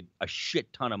getting paid a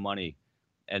shit ton of money,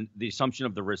 and the assumption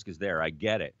of the risk is there. I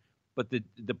get it. But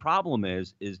the problem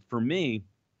is for me,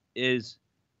 you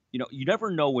know, you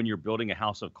never know when you're building a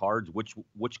house of cards,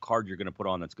 which card you're going to put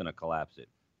on that's going to collapse it.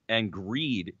 And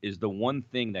greed is the one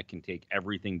thing that can take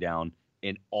everything down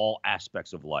in all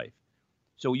aspects of life.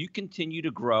 So you continue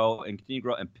to grow and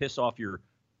piss off your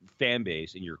fan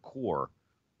base and your core,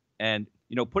 and,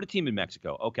 you know, put a team in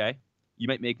Mexico. Okay, you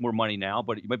might make more money now,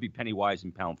 but you might be penny wise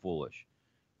and pound foolish,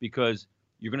 because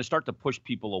you're going to start to push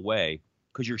people away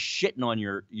because you're shitting on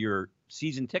your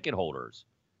season ticket holders.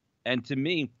 And to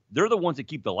me, they're the ones that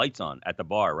keep the lights on at the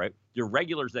bar, right? Your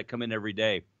regulars that come in every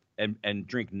day and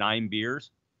drink 9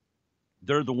 beers,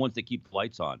 they're the ones that keep the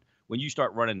lights on. When you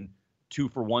start running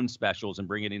 2-for-1 specials and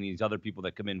bringing in these other people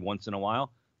that come in once in a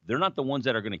while, they're not the ones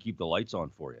that are going to keep the lights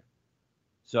on for you.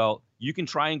 So you can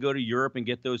try and go to Europe and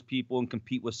get those people and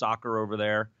compete with soccer over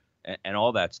there and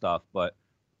all that stuff. But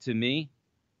to me,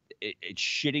 it's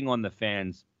shitting on the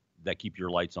fans that keep your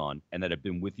lights on and that have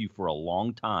been with you for a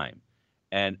long time.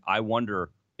 And I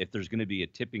wonder if there's going to be a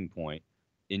tipping point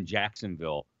in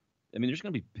Jacksonville. I mean, there's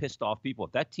going to be pissed off people.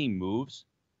 If that team moves,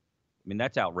 I mean,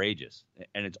 that's outrageous.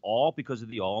 And it's all because of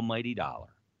the almighty dollar.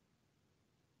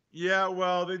 Yeah,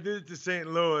 well, they did it to St.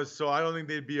 Louis, so I don't think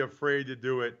they'd be afraid to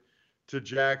do it to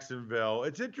Jacksonville.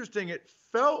 It's interesting. It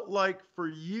felt like for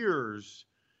years,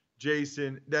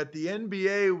 Jason, that the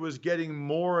NBA was getting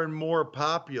more and more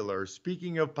popular.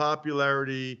 Speaking of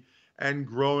popularity and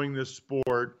growing the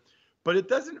sport, but it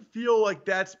doesn't feel like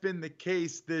that's been the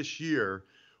case this year,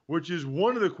 which is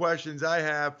one of the questions I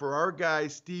have for our guy,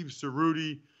 Steve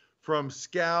Cerruti from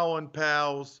Scal and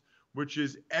Pals, which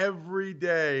is every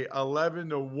day, 11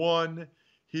 to 1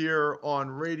 here on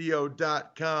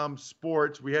radio.com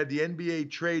sports. We had the NBA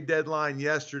trade deadline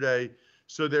yesterday,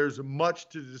 so there's much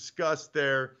to discuss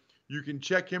there. You can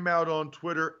check him out on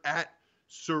Twitter at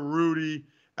Cerruti.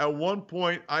 At one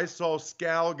point, I saw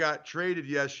Scal got traded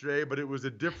yesterday, but it was a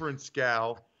different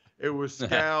Scal. It was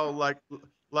Scal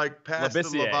like past the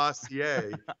Labissiere.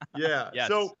 Lavoisier. Yeah. Yes.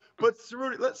 So, but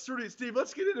Steve,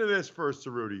 let's get into this first,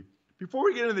 Cerruti, before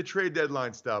we get into the trade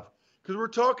deadline stuff, because we're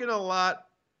talking a lot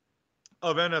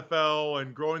of NFL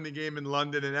and growing the game in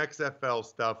London and XFL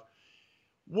stuff.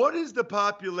 What is the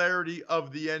popularity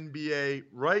of the NBA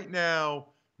right now,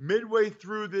 midway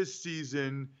through this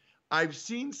season? I've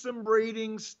seen some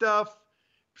rating stuff.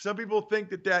 Some people think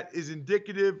that is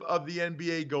indicative of the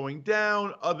NBA going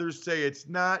down. Others say it's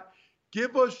not.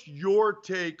 Give us your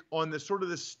take on the sort of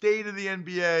the state of the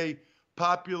NBA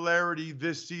popularity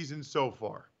this season so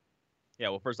far. Yeah,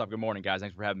 well, first off, good morning, guys.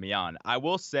 Thanks for having me on. I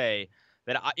will say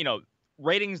that,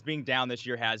 ratings being down this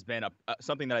year has been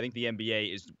something that I think the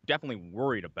NBA is definitely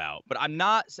worried about. But I'm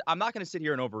not going to sit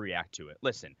here and overreact to it.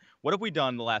 Listen, what have we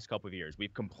done the last couple of years?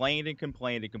 We've complained and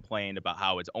complained and complained about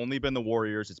how it's only been the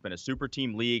Warriors. It's been a super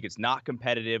team league. It's not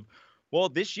competitive. Well,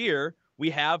 this year, we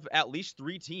have at least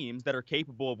 3 teams that are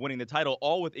capable of winning the title,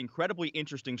 all with incredibly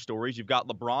interesting stories. You've got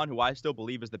LeBron, who I still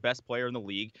believe is the best player in the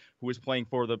league, who is playing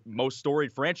for the most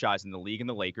storied franchise in the league, in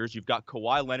the Lakers. You've got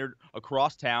Kawhi Leonard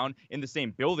across town in the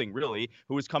same building, really,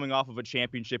 who is coming off of a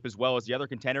championship as well as the other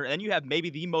contender. And then you have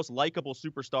maybe the most likable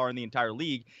superstar in the entire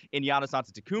league in Giannis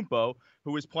Antetokounmpo,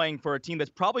 who is playing for a team that's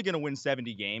probably going to win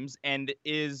 70 games and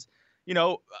is,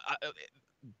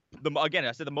 again,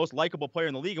 I said the most likable player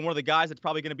in the league and one of the guys that's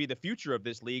probably going to be the future of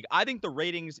this league. I think the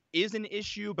ratings is an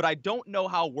issue, but I don't know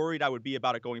how worried I would be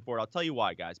about it going forward. I'll tell you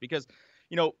why, guys, because,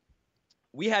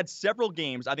 we had several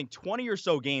games, I think 20 or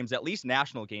so games, at least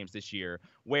national games this year,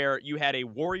 where you had a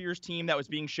Warriors team that was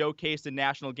being showcased in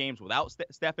national games without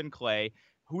Steph and Clay.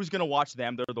 Who's going to watch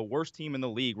them? They're the worst team in the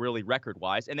league, really,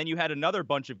 record-wise. And then you had another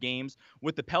bunch of games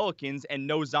with the Pelicans and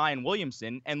no Zion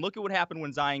Williamson. And look at what happened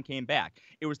when Zion came back.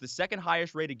 It was the second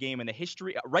highest-rated game in the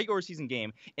history, regular season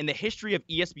game, in the history of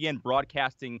ESPN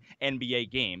broadcasting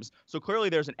NBA games. So clearly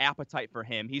there's an appetite for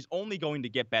him. He's only going to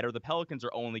get better. The Pelicans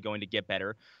are only going to get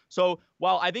better. So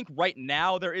while I think right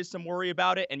now there is some worry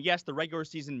about it, and yes, the regular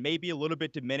season may be a little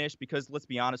bit diminished because, let's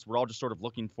be honest, we're all just sort of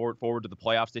looking forward to the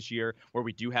playoffs this year, where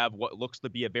we do have what looks to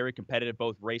be a very competitive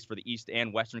both race for the East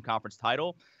and Western Conference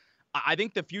title. I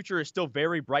think the future is still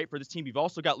very bright for this team. You've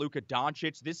also got Luka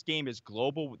Doncic. This game is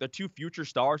global. The 2 future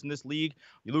stars in this league,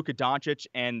 Luka Doncic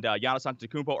and Giannis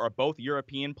Antetokounmpo, are both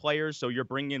European players, so you're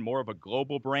bringing in more of a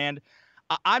global brand.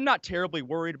 I'm not terribly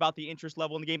worried about the interest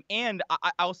level in the game. And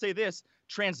I'll say this,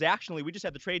 transactionally, we just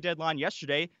had the trade deadline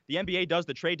yesterday. The NBA does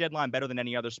the trade deadline better than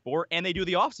any other sport, and they do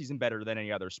the offseason better than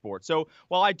any other sport. So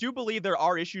while I do believe there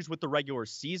are issues with the regular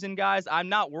season, guys, I'm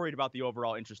not worried about the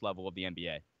overall interest level of the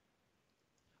NBA.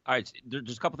 All right,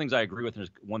 there's a couple things I agree with, and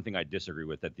there's one thing I disagree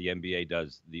with, that the NBA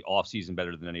does the offseason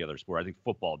better than any other sport. I think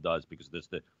football does, because there's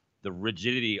the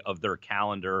rigidity of their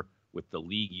calendar with the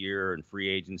league year and free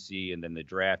agency and then the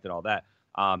draft and all that.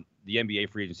 The NBA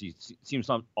free agency seems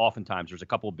oftentimes there's a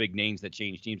couple of big names that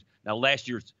change teams. Now, last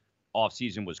year's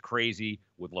offseason was crazy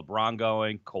with LeBron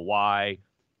going, Kawhi,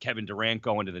 Kevin Durant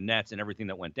going to the Nets, and everything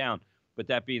that went down. But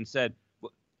that being said,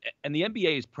 and the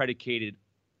NBA is predicated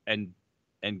and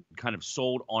kind of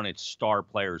sold on its star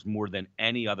players more than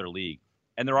any other league.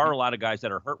 And there are a lot of guys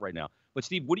that are hurt right now. But,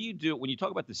 Steve, what do you do when you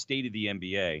talk about the state of the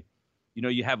NBA?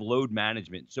 You have load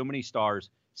management. So many stars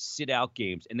sit out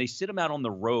games, and they sit them out on the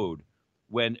road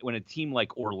when a team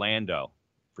like Orlando,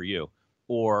 for you,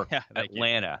 or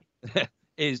Atlanta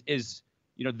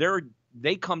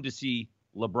they come to see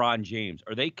LeBron James,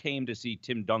 or they came to see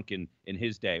Tim Duncan in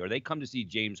his day, or they come to see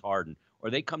James Harden, or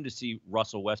they come to see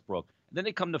Russell Westbrook. And then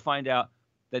they come to find out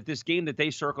that this game that they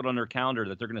circled on their calendar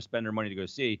that they're going to spend their money to go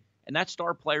see, and that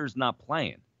star player's not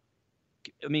playing.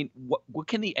 I mean, what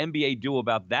can the NBA do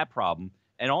about that problem?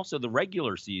 And also the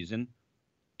regular season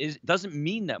doesn't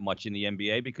mean that much in the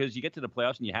NBA, because you get to the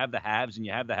playoffs and you have the haves and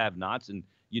you have the have-nots, and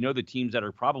the teams that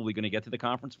are probably going to get to the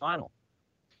conference final.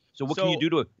 So what can you do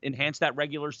to enhance that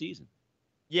regular season?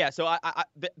 Yeah, so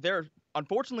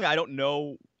unfortunately, I don't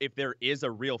know if there is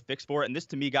a real fix for it. And this,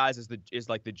 to me, guys, is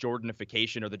like the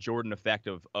Jordanification or the Jordan effect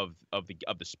of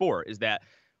the sport, is that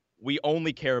we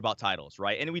only care about titles,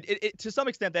 right? And to some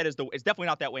extent, it's definitely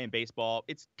not that way in baseball.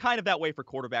 It's kind of that way for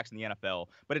quarterbacks in the NFL,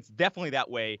 but it's definitely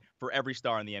that way for every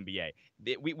star in the NBA.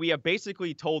 We have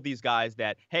basically told these guys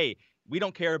that, hey, we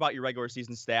don't care about your regular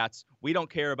season stats. We don't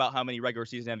care about how many regular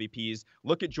season MVPs.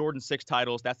 Look at Jordan's 6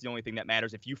 titles. That's the only thing that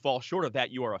matters. If you fall short of that,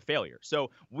 you are a failure.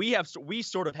 So we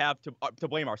sort of have to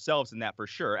blame ourselves in that, for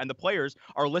sure. And the players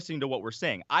are listening to what we're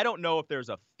saying. I don't know if there's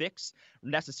a fix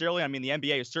necessarily. I mean, the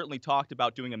NBA has certainly talked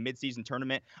about doing a midseason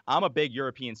tournament. I'm a big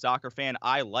European soccer fan.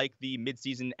 I like the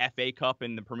midseason FA Cup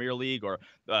in the Premier League, or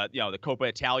the Coppa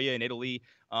Italia in Italy.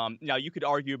 Now, you could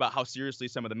argue about how seriously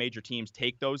some of the major teams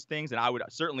take those things, and I would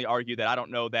certainly argue that I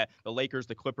don't know that the Lakers,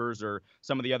 the Clippers, or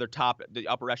some of the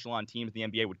upper echelon teams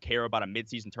in the NBA would care about a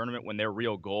midseason tournament when their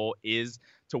real goal is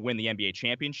to win the NBA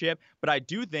championship. But I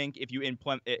do think if you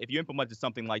implemented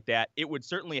something like that, it would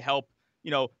certainly help,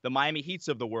 the Miami Heats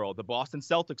of the world, the Boston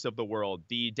Celtics of the world,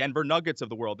 the Denver Nuggets of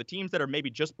the world, the teams that are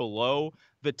maybe just below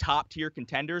the top tier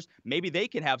contenders. Maybe they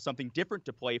can have something different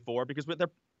to play for, because we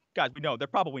know they're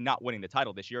probably not winning the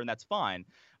title this year, and that's fine.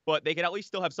 But they can at least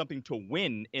still have something to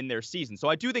win in their season. So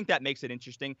I do think that makes it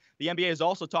interesting. The NBA has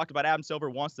also talked about Adam Silver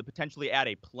wants to potentially add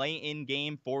a play-in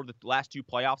game for the last 2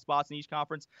 playoff spots in each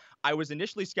conference. I was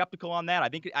initially skeptical on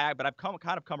that. But I've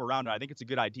come around, and I think it's a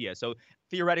good idea. So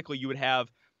theoretically, you would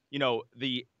have,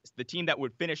 the team that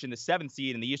would finish in the 7th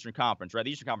seed in the Eastern Conference, right?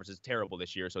 The Eastern Conference is terrible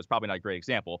this year, so it's probably not a great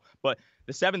example. But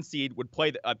the 7th seed would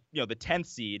play the 10th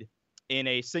seed in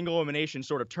a single elimination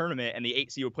sort of tournament, and the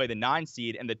 8th seed would play the 9th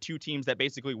seed, and the 2 teams that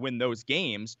basically win those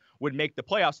games would make the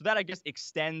playoffs. So that, I guess,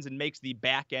 extends and makes the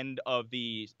back end of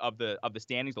the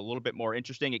standings a little bit more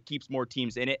interesting. It keeps more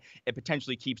teams in it. It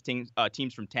potentially keeps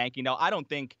teams from tanking. Now, I don't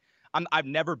think I've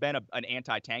never been an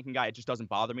anti-tanking guy. It just doesn't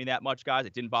bother me that much, guys.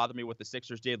 It didn't bother me what the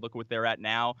Sixers did. Look what they're at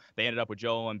now. They ended up with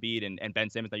Joel Embiid and Ben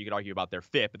Simmons. Now you could argue about their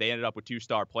fit, but they ended up with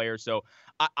 2-star players. So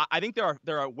I think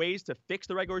there are ways to fix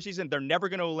the regular season. They're never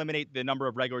going to eliminate the number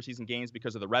of regular season games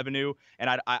because of the revenue,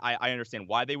 and I understand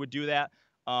why they would do that.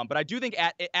 But I do think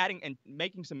adding and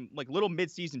making some like little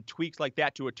mid-season tweaks like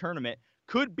that to a tournament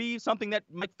could be something that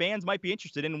fans might be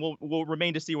interested in. We'll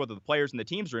remain to see whether the players and the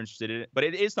teams are interested in it. But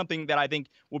it is something that I think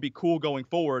will be cool going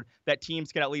forward, that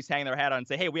teams can at least hang their hat on and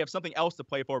say, hey, we have something else to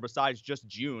play for besides just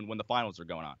June when the finals are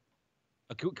going on.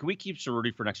 Can we keep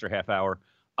Cerruti for an extra half hour?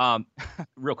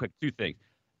 Real quick, 2 things.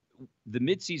 The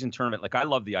midseason tournament, I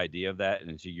love the idea of that,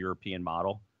 and it's a European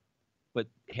model. But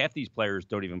half these players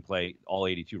don't even play all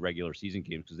 82 regular season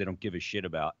games because they don't give a shit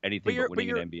about anything but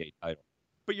winning an NBA title.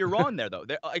 But you're wrong there, though.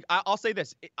 I'll say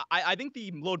this. I think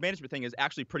the load management thing is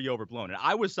actually pretty overblown. And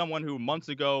I was someone who months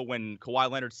ago, when Kawhi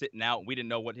Leonard's sitting out, we didn't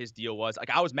know what his deal was.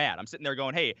 I was mad. I'm sitting there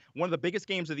going, hey, one of the biggest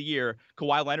games of the year,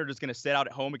 Kawhi Leonard is going to sit out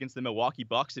at home against the Milwaukee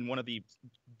Bucks in one of the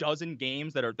dozen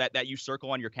games that you circle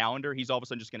on your calendar. He's all of a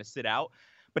sudden just going to sit out.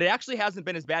 But it actually hasn't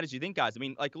been as bad as you think, guys. I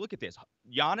mean, look at this.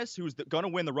 Giannis, who's going to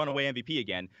win the runaway MVP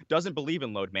again, doesn't believe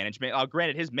in load management.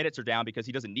 Granted, his minutes are down because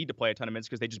he doesn't need to play a ton of minutes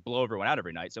because they just blow everyone out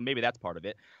every night. So maybe that's part of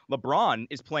it. LeBron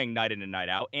is playing night in and night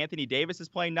out. Anthony Davis is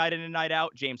playing night in and night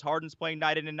out. James Harden's playing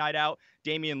night in and night out.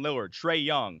 Damian Lillard, Trae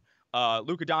Young.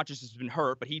 Luka Doncic has been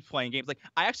hurt, but he's playing games.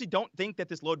 I actually don't think that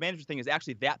this load management thing is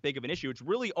actually that big of an issue. It's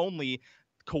really only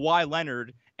Kawhi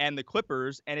Leonard and the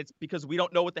Clippers, and it's because we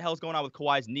don't know what the hell's going on with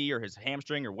Kawhi's knee or his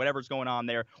hamstring or whatever's going on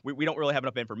there. We don't really have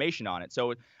enough information on it.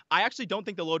 So I actually don't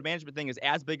think the load management thing is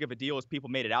as big of a deal as people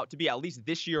made it out to be, at least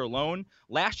this year alone.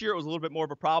 Last year it was a little bit more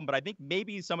of a problem, but I think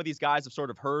maybe some of these guys have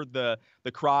sort of heard the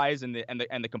cries and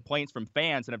the complaints from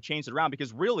fans and have changed it around,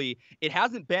 because really it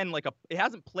hasn't been it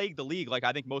hasn't plagued the league like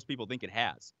I think most people think it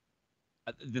has.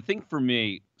 The thing for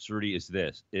me, Cerruti,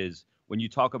 is when you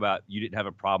talk about you didn't have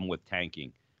a problem with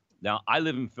tanking. Now, I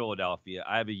live in Philadelphia.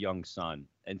 I have a young son.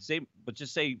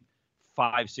 Just say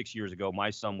 5-6 years ago,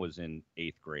 my son was in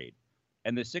 8th grade.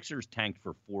 And the Sixers tanked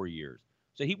for 4 years.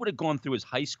 So he would have gone through his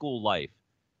high school life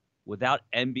without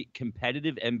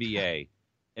competitive NBA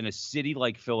in a city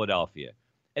like Philadelphia.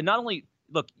 And not only,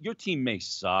 look, your team may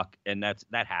suck, and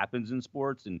that happens in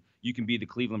sports, and you can be the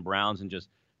Cleveland Browns and just,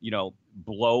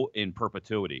 blow in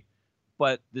perpetuity.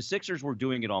 But the Sixers were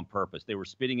doing it on purpose. They were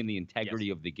spitting in the integrity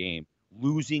of the game,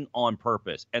 losing on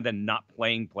purpose, and then not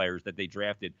playing players that they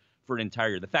drafted for an entire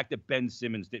year. The fact that Ben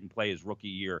Simmons didn't play his rookie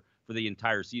year for the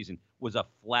entire season was a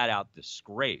flat-out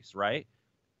disgrace, right?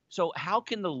 So how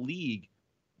can the league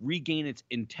regain its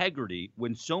integrity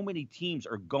when so many teams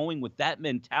are going with that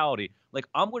mentality?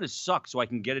 I'm going to suck so I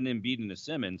can get an Embiid and a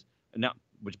Simmons, and now,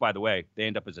 which, by the way, they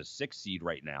end up as a 6th seed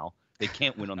right now. They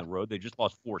can't win on the road. They just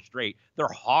lost 4 straight. They're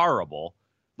horrible.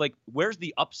 Where's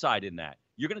the upside in that?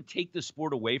 You're going to take the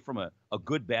sport away from a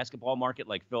good basketball market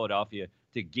like Philadelphia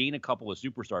to gain a couple of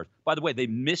superstars. By the way, they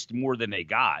missed more than they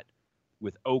got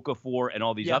with Okafor and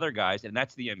all these other guys, and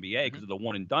that's the NBA because of the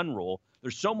one-and-done rule.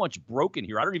 There's so much broken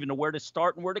here. I don't even know where to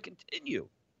start and where to continue.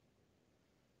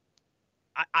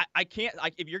 I can't,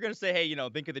 if you're going to say, hey,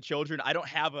 think of the children, I don't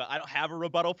have a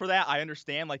rebuttal for that. I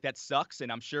understand, that sucks,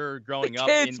 and I'm sure growing up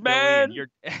in Philly,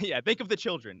 and think of the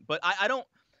children. But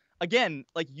I again,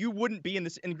 like you wouldn't be in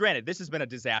this. And granted, this has been a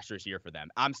disastrous year for them.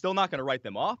 I'm still not going to write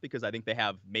them off because I think they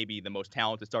have maybe the most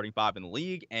talented starting five in the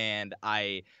league. And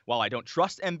while I don't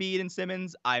trust Embiid and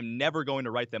Simmons, I'm never going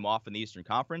to write them off in the Eastern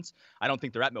Conference. I don't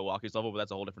think they're at Milwaukee's level, but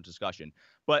that's a whole different discussion.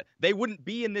 But they wouldn't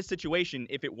be in this situation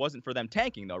if it wasn't for them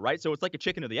tanking, though, right? So it's like a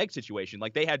chicken or the egg situation.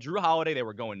 Like they had Jrue Holiday, they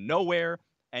were going nowhere.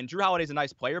 And Jrue Holiday's a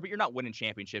nice player, but you're not winning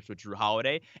championships with Jrue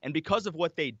Holiday. And because of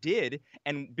what they did,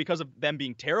 and because of them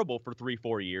being terrible for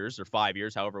 3-4 years or 5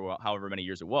 years, however many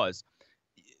years it was,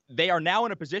 they are now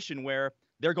in a position where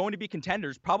they're going to be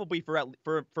contenders probably for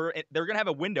they're going to have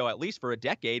a window at least for a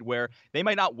decade where they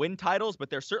might not win titles, but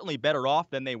they're certainly better off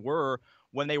than they were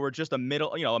when they were just a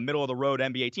middle of the road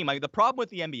NBA team. Like the problem with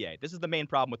the NBA, this is the main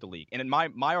problem with the league. And in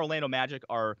my Orlando Magic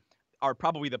are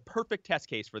probably the perfect test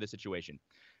case for this situation.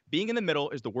 Being in the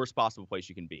middle is the worst possible place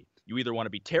you can be. You either want to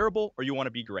be terrible or you want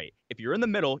to be great. If you're in the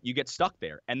middle, you get stuck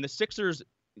there. And the Sixers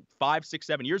 5, 6,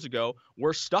 7 years ago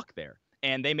were stuck there.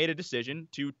 And they made a decision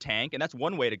to tank, and that's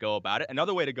one way to go about it.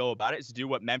 Another way to go about it is to do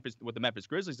what the Memphis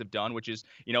Grizzlies have done, which is,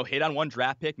 hit on one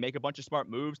draft pick, make a bunch of smart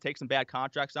moves, take some bad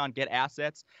contracts on, get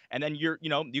assets, and then you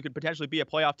could potentially be a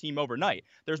playoff team overnight.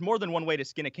 There's more than one way to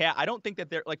skin a cat. I don't think that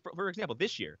they're, like, for example,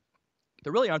 this year,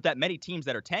 there really aren't that many teams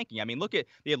that are tanking. I mean, look at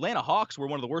the Atlanta Hawks were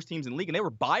one of the worst teams in the league, and they were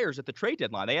buyers at the trade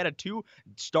deadline. They added 2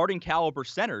 starting caliber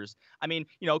centers. I mean,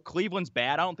 Cleveland's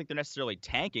bad. I don't think they're necessarily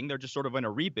tanking. They're just sort of in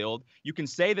a rebuild. You can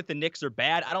say that the Knicks are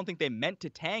bad. I don't think they meant to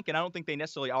tank, and I don't think they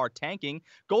necessarily are tanking.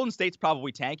 Golden State's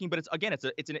probably tanking, but it's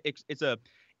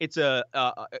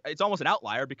almost an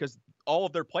outlier because all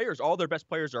their best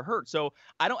players are hurt. So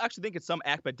I don't actually think it's some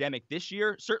epidemic this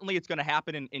year. Certainly it's going to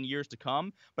happen in years to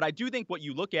come. But I do think what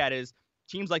you look at is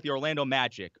teams like the Orlando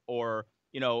Magic or,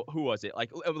 who was it?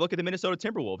 Like, look at the Minnesota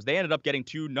Timberwolves. They ended up getting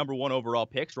 2 number 1 overall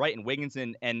picks, right? In Wiggins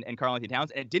and Karl-Anthony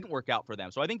Towns, and it didn't work out for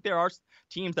them. So I think there are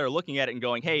teams that are looking at it and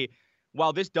going, hey,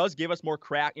 while this does give us more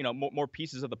more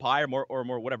pieces of the pie or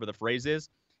more whatever the phrase is,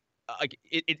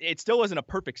 it still isn't a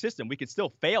perfect system. We could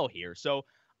still fail here. So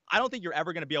I don't think you're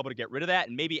ever going to be able to get rid of that,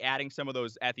 and maybe adding some of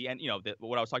those at the end,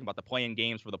 what I was talking about, the play-in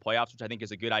games for the playoffs, which I think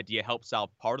is a good idea, help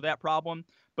solve part of that problem.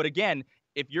 But again,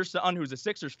 if your son, who's a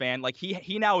Sixers fan, like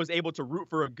he now is able to root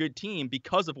for a good team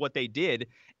because of what they did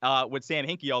with Sam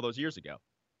Hinkie all those years ago.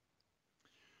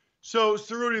 So,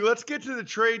 Cerruti, let's get to the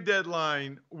trade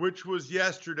deadline, which was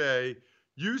yesterday.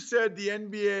 You said the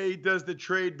NBA does the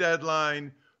trade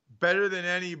deadline better than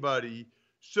anybody.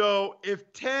 So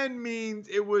if 10 means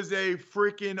it was a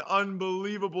freaking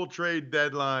unbelievable trade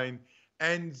deadline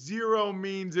and 0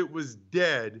 means it was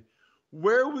dead,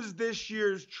 where was this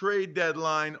year's trade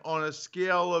deadline on a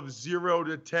scale of 0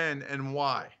 to 10 and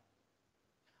why?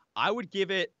 I would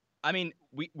give it, I mean,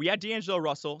 we had D'Angelo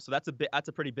Russell, so that's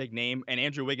a pretty big name, and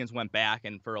Andrew Wiggins went back,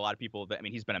 and for a lot of people,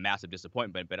 he's been a massive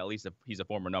disappointment, but at least he's a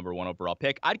former number 1 overall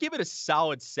pick. I'd give it a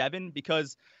solid 7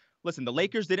 because, listen, the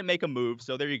Lakers didn't make a move,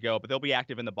 so there you go, but they'll be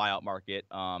active in the buyout market.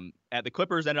 The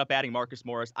Clippers ended up adding Marcus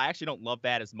Morris. I actually don't love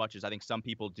that as much as I think some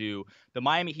people do. The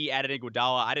Miami Heat added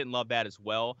Iguodala. I didn't love that as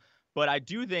well. But I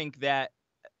do think that,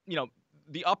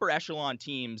 the upper echelon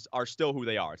teams are still who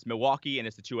they are. It's Milwaukee and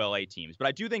it's the 2 LA teams. But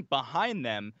I do think behind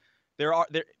them,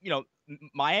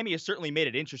 Miami has certainly made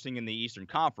it interesting in the Eastern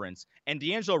Conference, and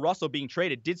D'Angelo Russell being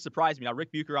traded did surprise me. Now,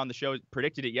 Rick Bucher on the show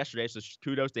predicted it yesterday, so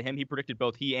kudos to him. He predicted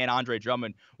both he and Andre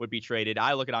Drummond would be traded.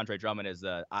 I look at Andre Drummond as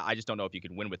I just don't know if you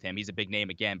can win with him. He's a big name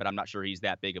again, but I'm not sure he's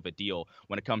that big of a deal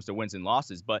when it comes to wins and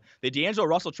losses. But the D'Angelo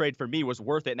Russell trade for me was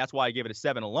worth it, and that's why I gave it a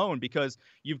 7 alone, because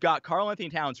you've got Karl-Anthony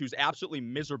Towns, who's absolutely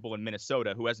miserable in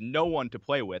Minnesota, who has no one to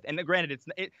play with. And granted,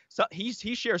 he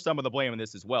shares some of the blame in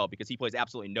this as well because he plays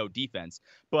absolutely no defense.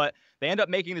 But they end up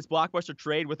making this blockbuster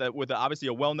trade with obviously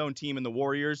a well-known team in the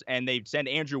Warriors, and they send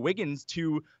Andrew Wiggins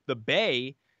to the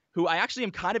Bay, who I actually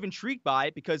am kind of intrigued by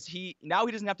because he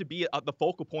doesn't have to be the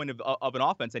focal point of an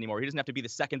offense anymore. He doesn't have to be the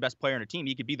second best player on a team.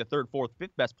 He could be the third, fourth,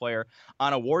 fifth best player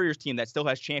on a Warriors team that still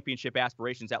has championship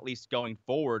aspirations, at least going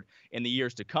forward in the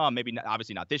years to come. Maybe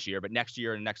obviously not this year, but next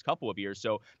year and the next couple of years.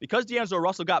 So because D'Angelo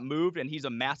Russell got moved and he's a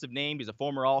massive name, he's a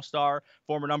former All-Star,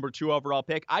 former number 2 overall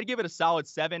pick, I'd give it a solid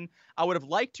 7. I would have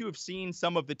liked to have seen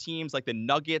some of the teams like the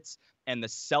Nuggets and the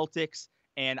Celtics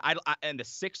and the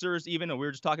Sixers even, and we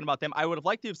were just talking about them. I would have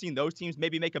liked to have seen those teams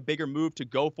maybe make a bigger move to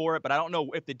go for it, but I don't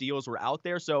know if the deals were out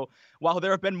there. So while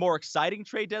there have been more exciting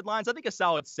trade deadlines, I think a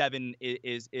solid 7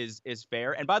 is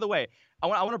fair. And by the way, I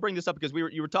want to bring this up because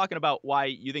you were talking about why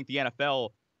you think the NFL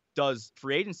does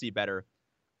free agency better.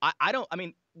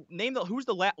 who's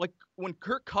the last, like when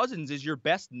Kirk Cousins is your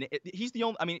best, he's the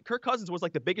only, I mean, Kirk Cousins was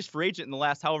like the biggest free agent in the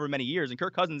last however many years. And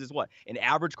Kirk Cousins is what, an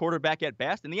average quarterback at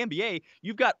best. In the NBA,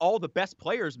 you've got all the best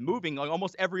players moving like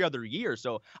almost every other year.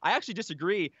 So I actually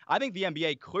disagree. I think the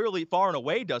NBA clearly far and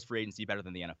away does free agency better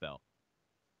than the NFL.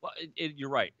 Well, you're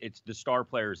right. It's the star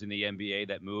players in the NBA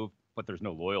that move, but there's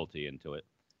no loyalty into it.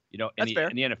 In the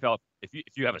NFL,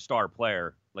 if you have a star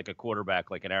player like a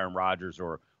quarterback, like an Aaron Rodgers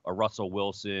or a Russell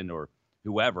Wilson or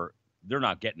whoever, they're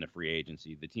not getting a free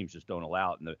agency. The teams just don't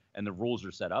allow it, and the rules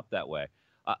are set up that way.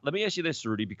 Let me ask you this,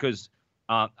 Rudy, because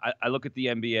I look at the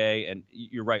NBA, and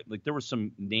you're right. Like there were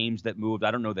some names that moved.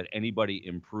 I don't know that anybody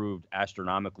improved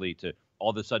astronomically to all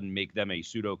of a sudden make them a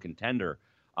pseudo contender.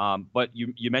 But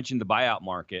you mentioned the buyout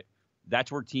market.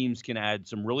 That's where teams can add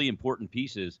some really important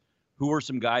pieces. Who are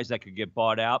some guys that could get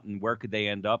bought out, and where could they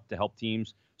end up to help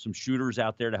teams? Some shooters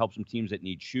out there to help some teams that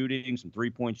need shooting, some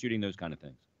three-point shooting, those kind of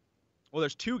things. Well,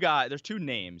 there's two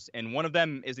names, and one of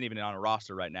them isn't even on a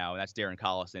roster right now, and that's Darren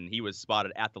Collison. He was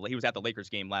spotted he was at the Lakers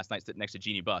game last night sitting next to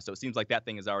Jeannie Buss. So it seems like that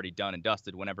thing is already done and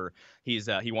dusted whenever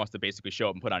he wants to basically show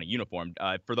up and put on a uniform.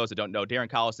 For those that don't know, Darren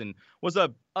Collison was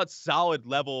a solid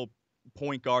level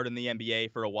point guard in the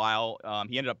NBA for a while.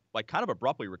 He ended up like kind of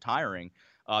abruptly retiring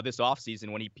this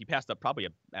offseason when he passed up probably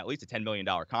at least a $10 million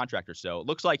contract or so. It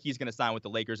looks like he's going to sign with the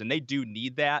Lakers, and they do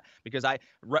need that because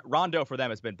Rondo for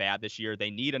them has been bad this year. They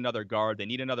need another guard. They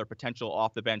need another potential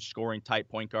off-the-bench scoring type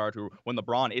point guard who, when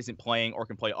LeBron isn't playing or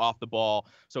can play off the ball.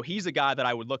 So he's a guy that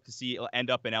I would look to see end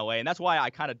up in LA, and that's why I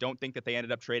kind of don't think that they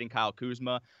ended up trading Kyle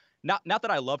Kuzma. Not that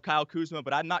I love Kyle Kuzma,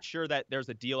 but I'm not sure that there's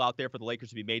a deal out there for the Lakers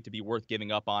to be made to be worth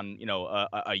giving up on,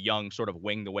 a young sort of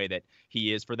wing the way that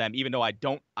he is for them, even though I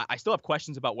still have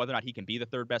questions about whether or not he can be the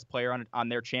third best player on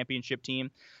their championship team.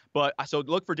 But so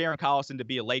look for Darren Collison to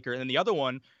be a Laker. And then the other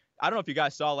one, I don't know if you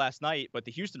guys saw last night, but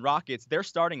the Houston Rockets, their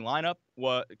starting lineup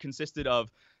consisted of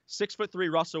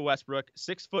 6'3" Russell Westbrook,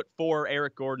 6'4"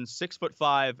 Eric Gordon,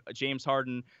 6'5" James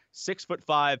Harden,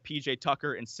 6'5" PJ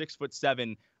Tucker, and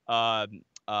 6'7"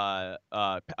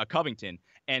 Covington,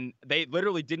 and they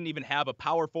literally didn't even have a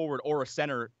power forward or a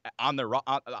center on their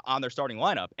starting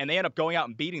lineup, and they end up going out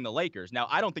and beating the Lakers. Now,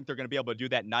 I don't think they're going to be able to do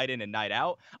that night in and night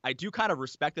out. I do kind of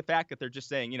respect the fact that they're just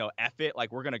saying, F it,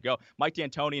 like we're going to go. Mike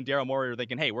D'Antoni and Daryl Morey are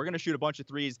thinking, hey, we're going to shoot a bunch of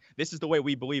threes. This is the way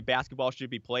we believe basketball should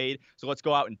be played, so let's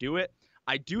go out and do it.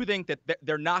 I do think that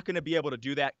they're not going to be able to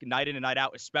do that night in and night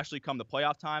out, especially come the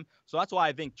playoff time. So that's why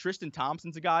I think Tristan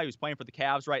Thompson's a guy who's playing for the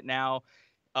Cavs right now.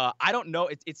 I don't know.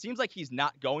 It seems like he's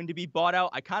not going to be bought out.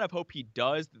 I kind of hope he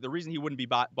does. The reason he wouldn't be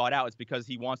bought out is because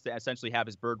he wants to essentially have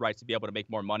his bird rights to be able to make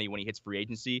more money when he hits free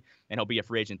agency, and he'll be a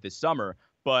free agent this summer.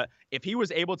 But if he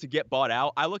was able to get bought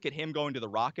out, I look at him going to the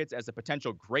Rockets as a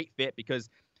potential great fit because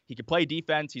he can play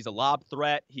defense. He's a lob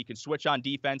threat. He can switch on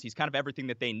defense. He's kind of everything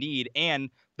that they need. And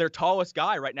their tallest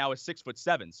guy right now is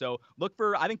 6'7". So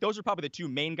I think those are probably the two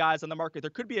main guys on the market. There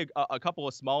could be a couple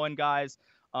of small end guys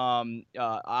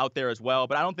out there as well,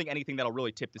 but I don't think anything that'll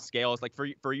really tip the scales. Like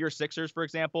for your Sixers, for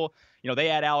example, they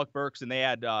had Alec Burks and they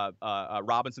had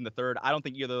Robinson III. I don't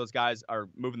think either of those guys are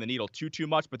moving the needle too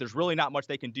much, but there's really not much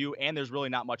they can do, and there's really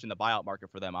not much in the buyout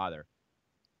market for them either.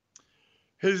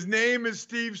 His name is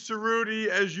Steve Cerruti.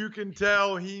 As you can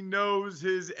tell, he knows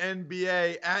his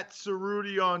NBA. At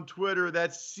Cerruti on Twitter.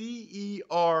 That's CERUTI.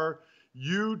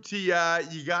 You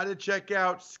got to check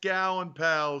out Scal and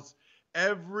Pals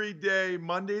every day,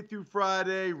 Monday through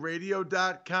Friday,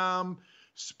 radio.com,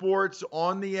 sports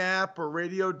on the app, or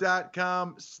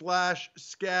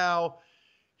radio.com/Scal.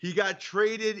 He got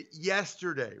traded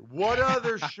yesterday. What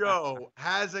other show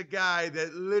has a guy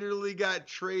that literally got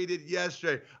traded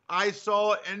yesterday? I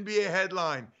saw an NBA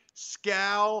headline.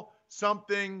 Scal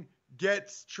something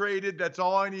gets traded. That's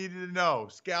all I needed to know.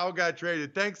 Scal got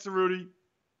traded. Thanks, Cerruti.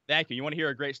 Thank you. You want to hear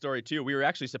a great story, too? We were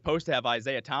actually supposed to have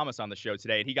Isaiah Thomas on the show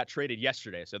today, and he got traded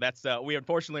yesterday. So that's we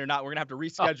unfortunately are not. We're going to have to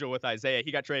reschedule with Isaiah.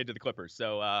 He got traded to the Clippers.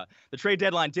 So the trade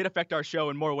deadline did affect our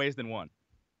show in more ways than one.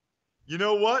 You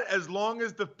know what? As long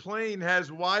as the plane has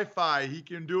Wi-Fi, he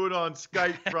can do it on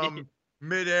Skype from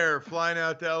midair, flying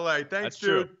out to LA. Thanks, That's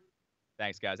dude. True.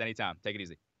 Thanks, guys. Anytime. Take it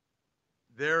easy.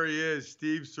 There he is,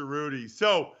 Steve Cerruti.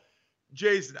 So,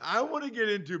 Jason, I want to get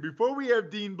into, before we have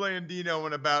Dean Blandino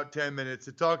in about 10 minutes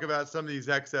to talk about some of these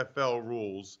XFL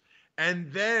rules,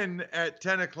 and then at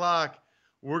 10 o'clock,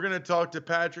 we're going to talk to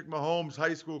Patrick Mahomes'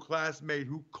 high school classmate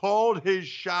who called his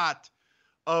shot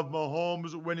of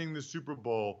Mahomes winning the Super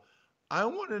Bowl. I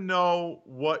want to know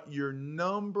what your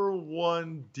number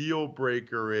one deal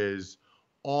breaker is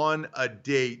on a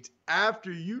date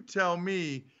after you tell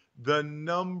me the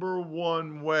number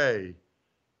one way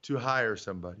to hire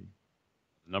somebody.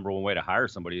 The number one way to hire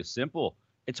somebody is simple.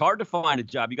 It's hard to find a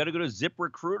job. You got to go to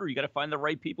ZipRecruiter. You got to find the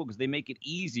right people because they make it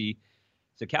easy.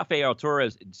 So Cafe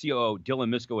Alturas COO Dylan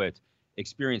Miskowitz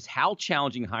experienced how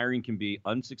challenging hiring can be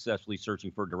unsuccessfully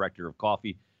searching for a director of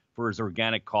coffee for his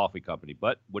organic coffee company.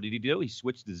 But what did he do? He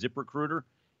switched to ZipRecruiter,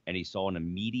 and he saw an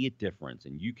immediate difference.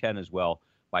 And you can as well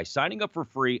by signing up for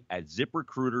free at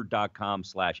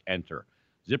ZipRecruiter.com/enter.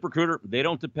 ZipRecruiter, they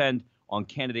don't depend on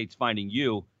candidates finding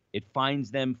you. It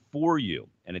finds them for you.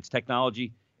 And its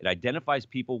technology, it identifies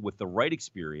people with the right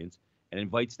experience and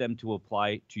invites them to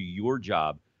apply to your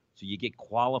job so you get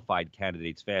qualified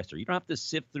candidates faster. You don't have to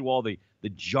sift through all the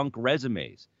junk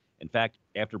resumes. In fact,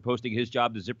 after posting his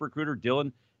job to ZipRecruiter,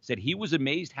 Dylan said he was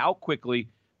amazed how quickly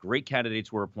great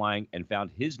candidates were applying and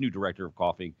found his new director of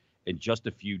coffee in just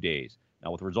a few days.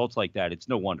 Now, with results like that, it's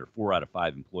no wonder 4 out of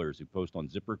 5 employers who post on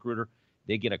ZipRecruiter,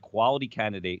 they get a quality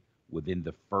candidate within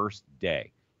the first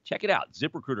day. Check it out.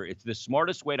 ZipRecruiter, it's the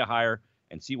smartest way to hire,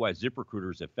 and see why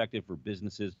ZipRecruiter is effective for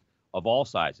businesses of all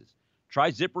sizes.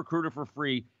 Try ZipRecruiter for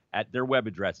free at their web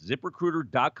address,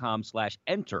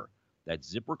 ZipRecruiter.com/enter.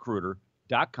 That's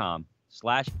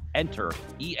ZipRecruiter.com/enter, ENTER.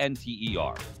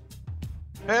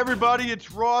 Hey everybody,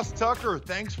 it's Ross Tucker.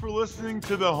 Thanks for listening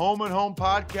to the Home and Home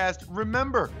podcast.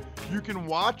 Remember, you can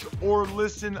watch or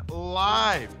listen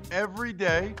live every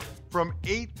day from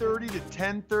 8:30 to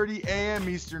 10:30 a.m.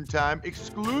 Eastern Time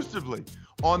exclusively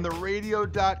on the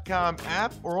radio.com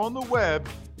app or on the web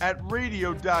at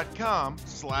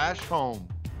radio.com/home.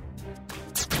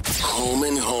 Home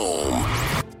and Home.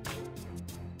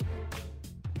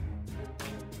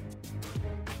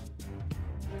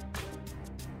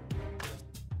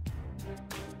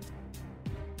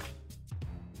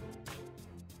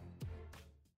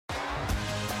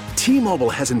 T-Mobile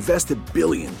has invested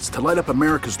billions to light up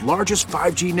America's largest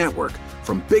 5G network,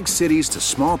 from big cities to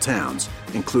small towns,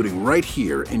 including right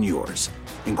here in yours.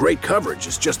 And great coverage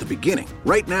is just the beginning.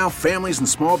 Right now, families and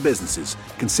small businesses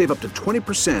can save up to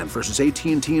 20% versus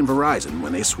AT&T and Verizon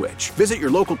when they switch. Visit your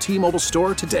local T-Mobile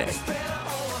store today.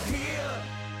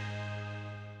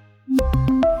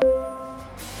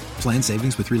 Plan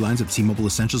savings with 3 lines of T-Mobile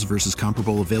Essentials versus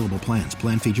comparable available plans.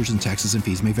 Plan features and taxes and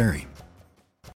fees may vary.